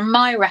 From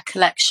my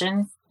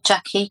recollection,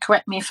 Jackie,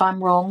 correct me if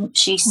I'm wrong,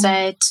 she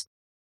said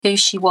who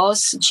she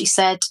was, and she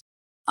said,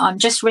 I'm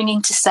just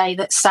ringing to say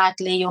that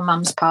sadly your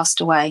mum's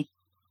passed away.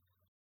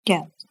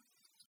 Yeah.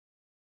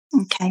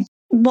 Okay.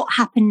 What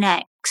happened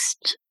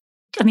next?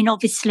 I mean,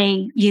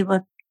 obviously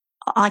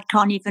I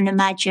can't even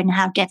imagine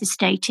how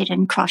devastated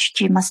and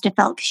crushed you must have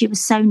felt, because you were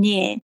so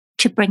near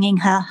to bringing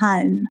her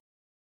home.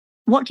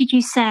 What did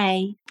you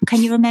say?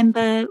 Can you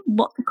remember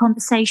what the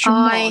conversation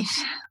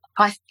was?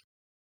 I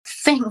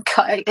think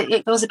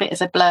it was a bit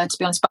of a blur, to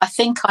be honest, but I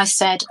think I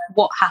said,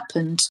 what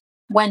happened?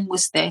 When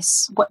was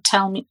this?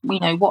 Tell me,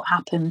 what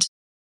happened?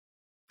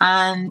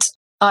 And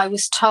I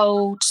was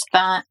told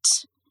that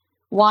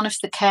one of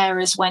the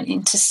carers went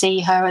in to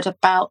see her at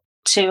about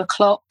 2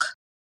 o'clock,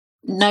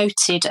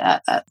 noted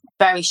a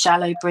very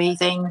shallow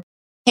breathing,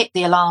 hit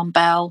the alarm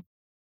bell,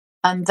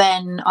 and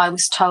then I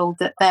was told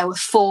that there were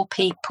 4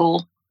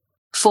 people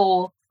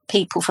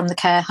from the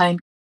care home,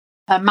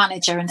 a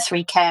manager and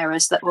 3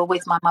 carers that were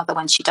with my mother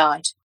when she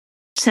died.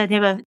 So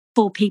there were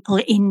 4 people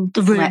in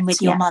the room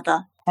with your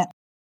mother? Yeah.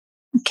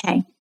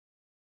 Okay.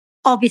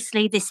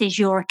 Obviously, this is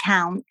your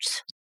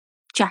account,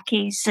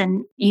 Jackie's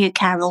and you,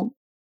 Carol.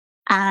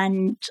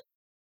 And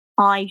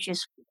I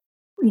just,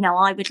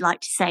 I would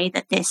like to say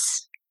that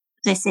this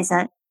is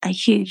a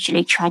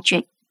hugely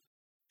tragic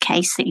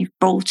case that you've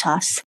brought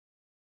us.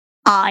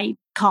 I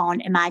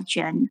can't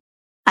imagine,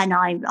 and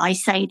I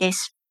say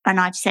this, and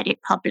I've said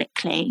it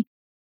publicly,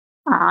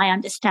 I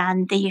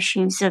understand the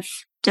issues of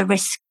the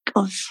risk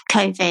of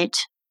COVID,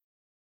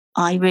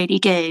 I really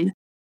do.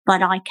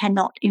 But I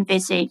cannot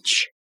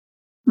envisage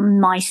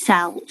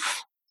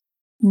myself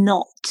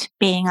not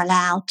being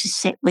allowed to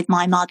sit with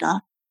my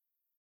mother,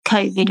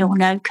 COVID or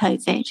no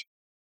COVID.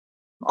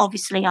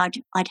 Obviously,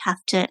 I'd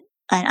have to,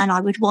 and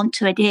I would want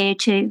to adhere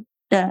to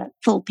the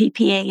full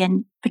PPE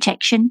and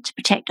protection to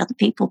protect other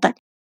people, but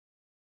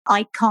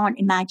I can't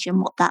imagine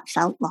what that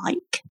felt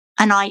like.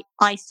 And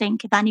I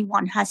think if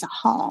anyone has a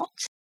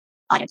heart,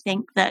 I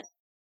think that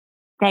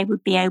they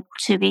would be able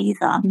to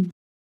either.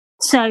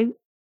 So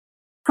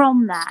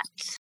from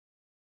that,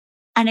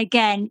 and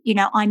again,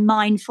 I'm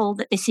mindful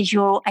that this is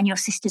your and your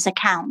sister's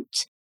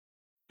account,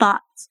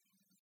 but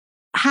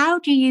how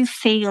do you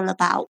feel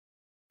about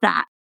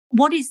that?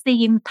 What is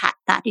the impact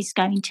that is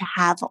going to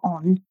have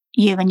on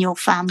you and your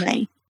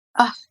family?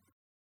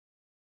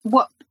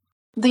 What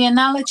the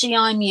analogy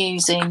I'm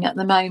using at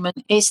the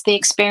moment is the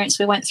experience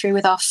we went through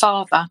with our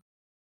father.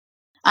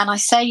 And I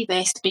say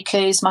this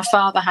because my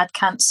father had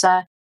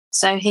cancer,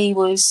 so he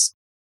was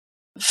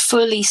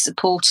fully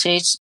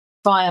supported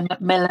via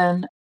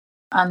Macmillan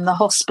and the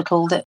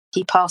hospital that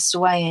he passed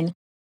away in.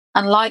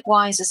 And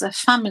likewise, as a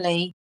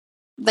family,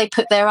 they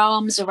put their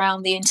arms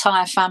around the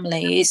entire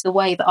family, is the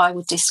way that I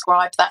would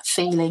describe that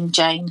feeling,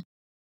 Jane.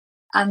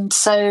 And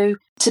so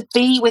to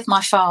be with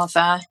my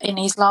father in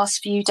his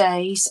last few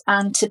days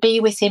and to be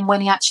with him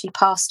when he actually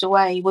passed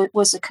away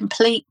was a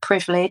complete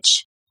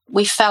privilege.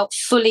 We felt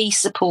fully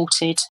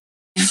supported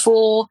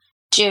before,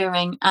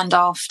 during and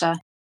after.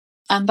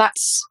 And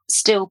that's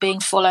still being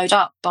followed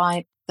up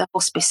by the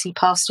hospice he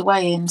passed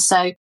away in.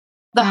 So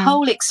the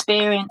whole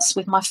experience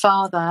with my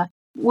father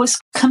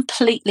was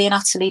completely and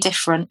utterly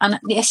different. And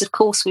yes, of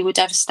course, we were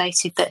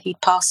devastated that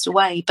he'd passed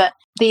away. But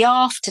the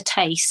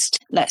aftertaste,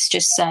 let's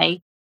just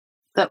say,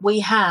 that we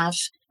have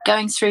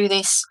going through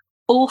this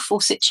awful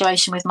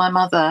situation with my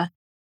mother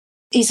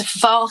is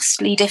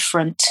vastly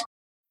different.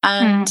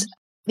 And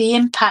the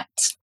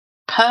impact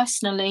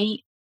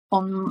personally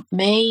on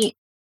me,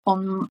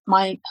 on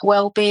my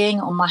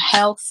well-being, on my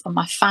health, on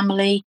my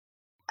family,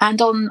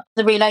 and on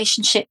the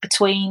relationship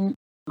between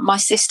my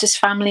sister's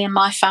family and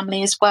my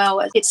family as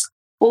well. It's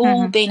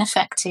all been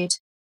affected.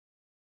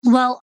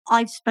 Well,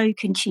 I've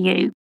spoken to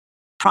you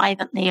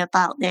privately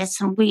about this,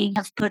 and we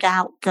have put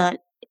out that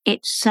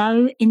it's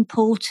so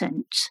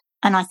important,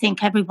 and I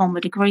think everyone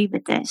would agree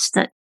with this,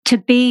 that to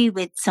be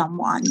with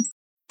someone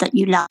that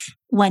you love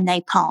when they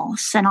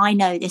pass, and I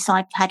know this,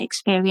 I've had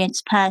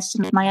experience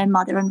personally with my own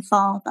mother and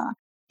father,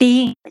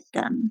 being with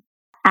them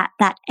at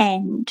that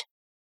end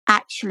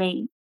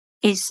actually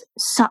is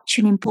such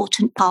an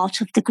important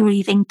part of the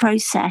grieving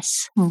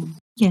process.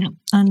 Yeah,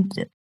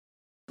 and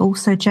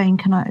also, Jane,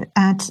 can I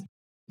add,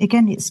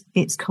 again,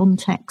 it's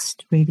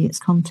context, really. It's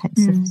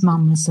context of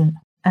mum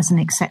as an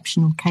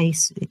exceptional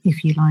case,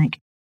 if you like.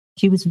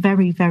 She was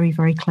very, very,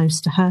 very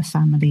close to her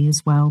family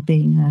as well,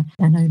 being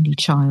an only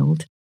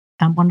child.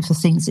 And one of the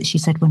things that she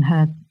said when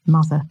her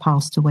mother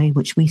passed away,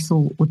 which we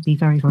thought would be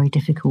very, very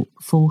difficult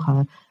for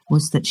her,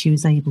 was that she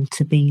was able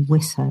to be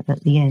with her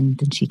at the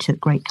end, and she took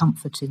great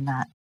comfort in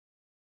that.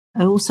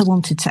 I also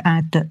wanted to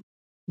add that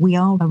we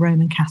are a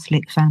Roman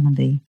Catholic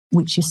family,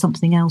 which is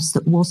something else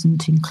that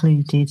wasn't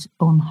included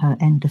on her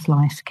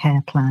end-of-life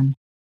care plan.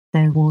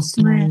 There was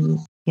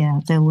nothing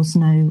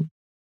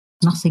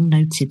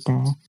noted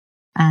there.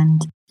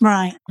 And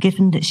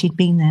given that she'd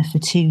been there for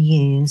 2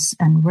 years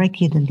and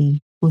regularly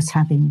was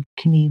having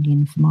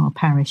communion from our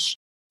parish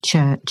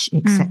church,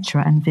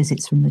 etc., and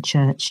visits from the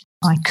church,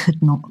 I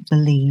could not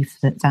believe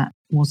that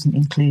wasn't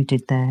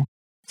included there.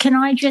 Can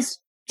I just,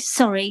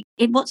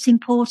 what's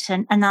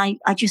important, and I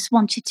just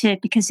wanted to,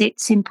 because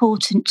it's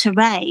important to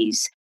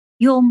raise,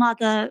 your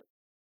mother,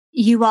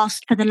 you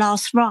asked for the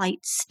last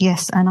rites.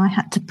 Yes, and I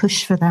had to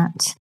push for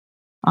that.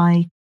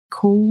 I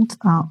called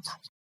up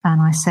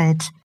and I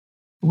said,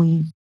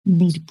 we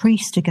need a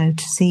priest to go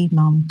to see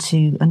Mum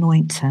to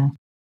anoint her.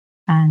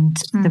 And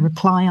the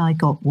reply I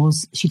got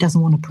was, she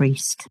doesn't want a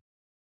priest.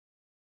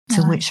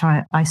 To which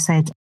I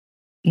said,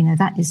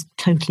 that is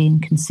totally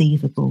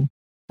inconceivable.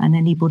 And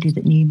anybody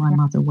that knew my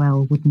mother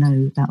well would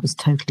know that was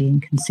totally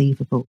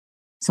inconceivable.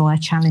 So I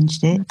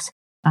challenged it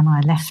and I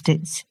left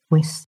it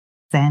with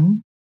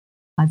them.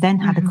 I then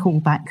had a call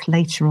back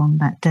later on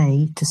that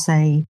day to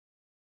say,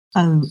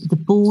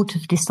 the board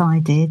have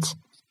decided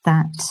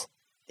that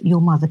your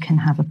mother can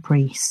have a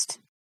priest.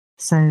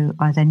 So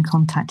I then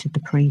contacted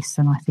the priest,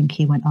 and I think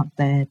he went up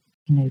there,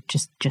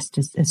 just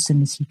as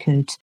soon as he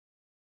could.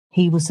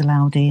 He was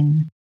allowed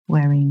in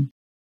wearing,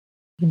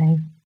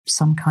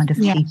 some kind of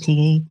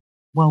PPE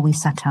while we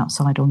sat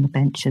outside on the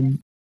bench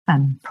and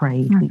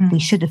prayed. We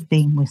should have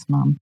been with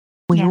Mum.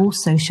 We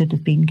also should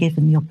have been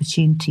given the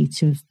opportunity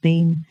to have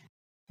been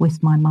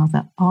with my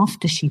mother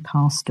after she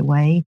passed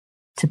away,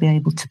 to be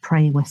able to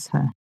pray with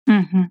her.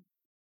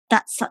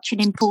 That's such an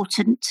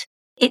important,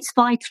 it's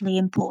vitally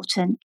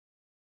important.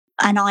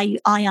 And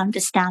I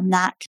understand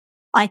that.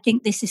 I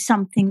think this is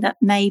something that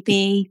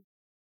maybe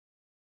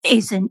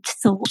isn't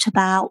thought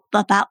about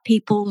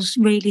people's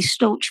really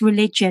staunch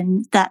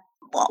religion, that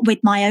with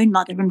my own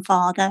mother and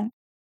father,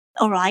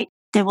 all right,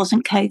 there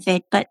wasn't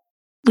COVID, but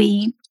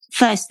we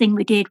first thing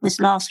we did was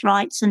last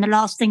rites, and the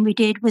last thing we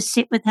did was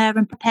sit with her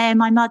and prepare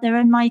my mother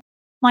and my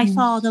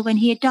father when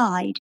he had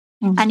died.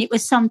 And it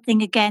was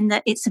something, again,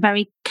 that it's a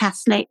very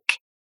Catholic,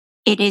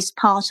 it is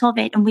part of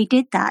it. And we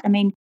did that. I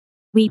mean,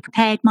 we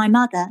prepared my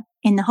mother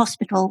in the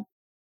hospital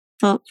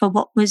for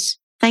what was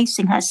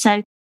facing her.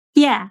 So,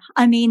 yeah,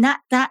 I mean,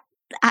 that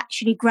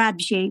actually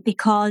grabs you,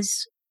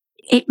 because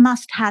it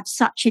must have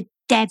such a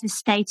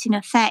devastating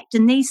effect.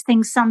 And these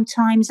things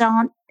sometimes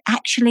aren't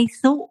actually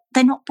thought,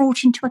 they're not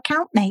brought into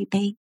account,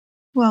 maybe.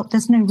 Well,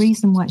 there's no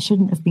reason why it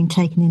shouldn't have been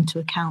taken into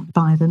account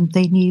by them.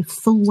 They knew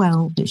full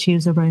well that she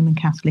was a Roman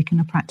Catholic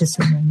and a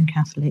practicing Roman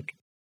Catholic.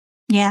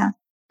 Yeah.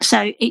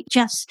 So it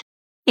just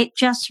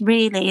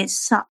really is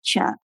such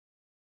a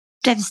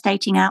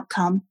devastating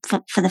outcome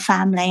for the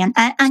family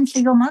and for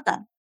your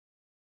mother.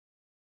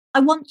 I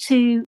want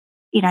to,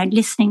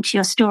 listening to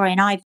your story,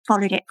 and I've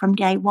followed it from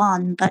day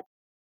one, but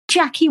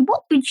Jackie,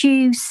 what would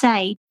you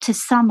say to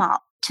sum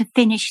up, to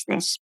finish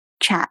this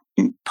chat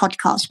and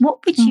podcast?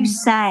 What would you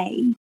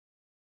say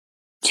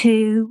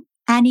to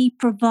any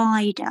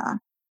provider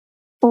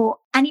or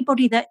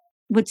anybody that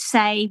would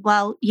say,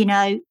 well,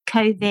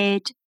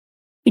 COVID,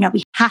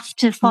 we have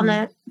to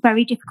follow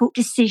very difficult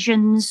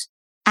decisions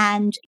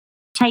and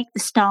take the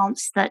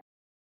stance that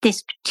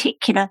this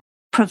particular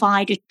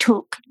provider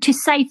took to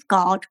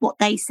safeguard what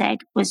they said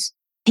was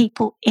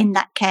people in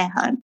that care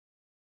home?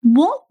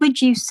 What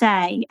would you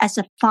say as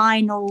a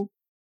final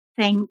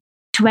thing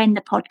to end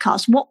the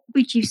podcast? What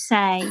would you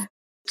say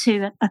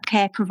to a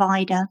care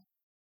provider?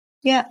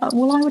 Yeah,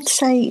 well, I would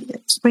say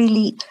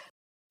really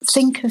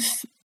think of,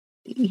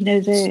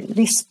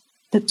 the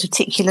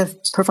particular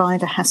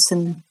provider has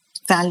some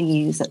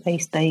values that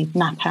they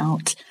map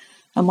out.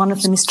 And one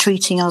of them is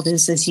treating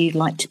others as you'd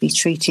like to be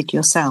treated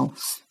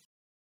yourself.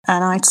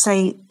 And I'd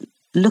say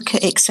look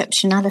at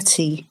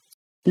exceptionality,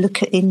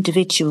 look at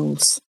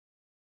individuals,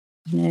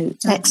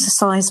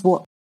 exercise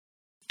what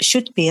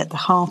should be at the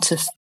heart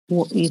of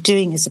what you're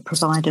doing as a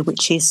provider,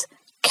 which is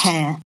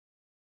care.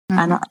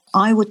 And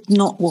I would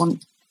not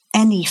want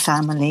any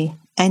family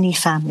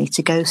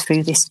to go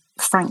through this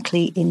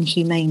frankly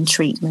inhumane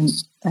treatment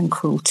and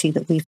cruelty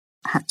that we've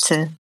had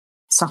to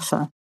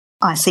suffer.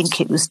 I think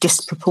it was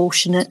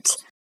disproportionate,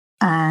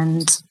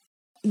 and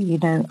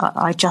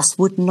I just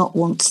would not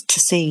want to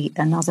see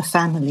another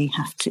family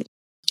have to,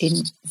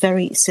 in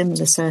very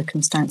similar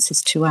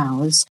circumstances to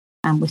ours,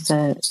 and with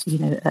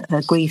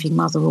a grieving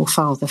mother or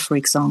father, for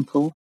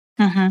example,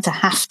 to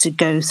have to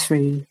go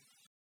through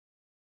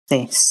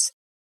this.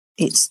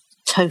 It's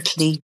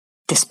totally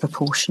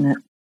disproportionate.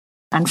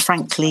 And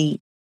frankly,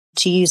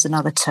 to use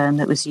another term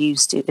that was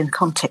used in the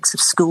context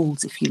of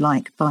schools, if you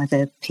like, by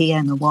the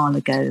PM a while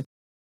ago,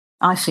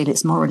 I feel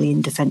it's morally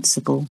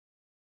indefensible.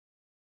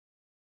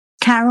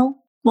 Carol,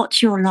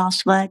 what's your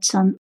last words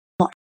on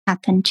what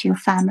happened to your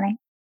family?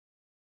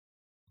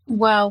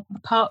 Well,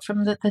 apart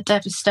from the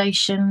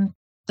devastation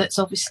that's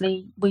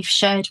obviously we've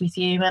shared with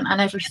you, and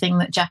everything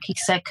that Jackie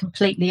said,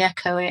 completely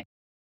echo it.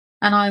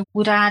 And I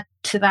would add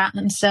to that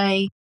and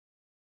say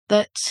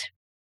that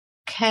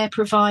care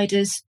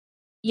providers,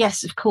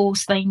 yes, of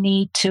course, they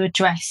need to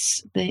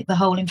address the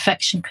whole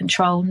infection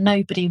control.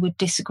 Nobody would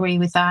disagree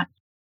with that.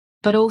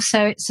 But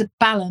also it's a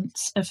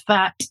balance of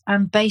that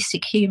and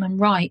basic human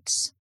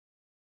rights.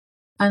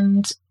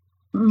 And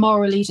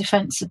morally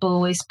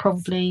defensible is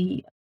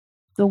probably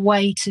the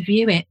way to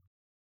view it.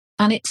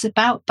 And it's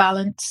about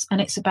balance,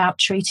 and it's about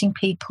treating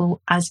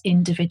people as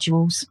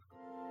individuals.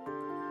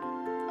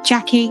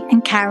 Jackie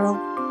and Carol,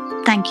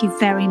 thank you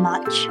very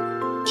much.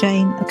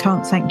 Jane, I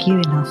can't thank you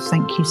enough.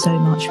 Thank you so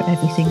much for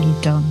everything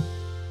you've done.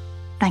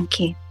 Thank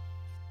you.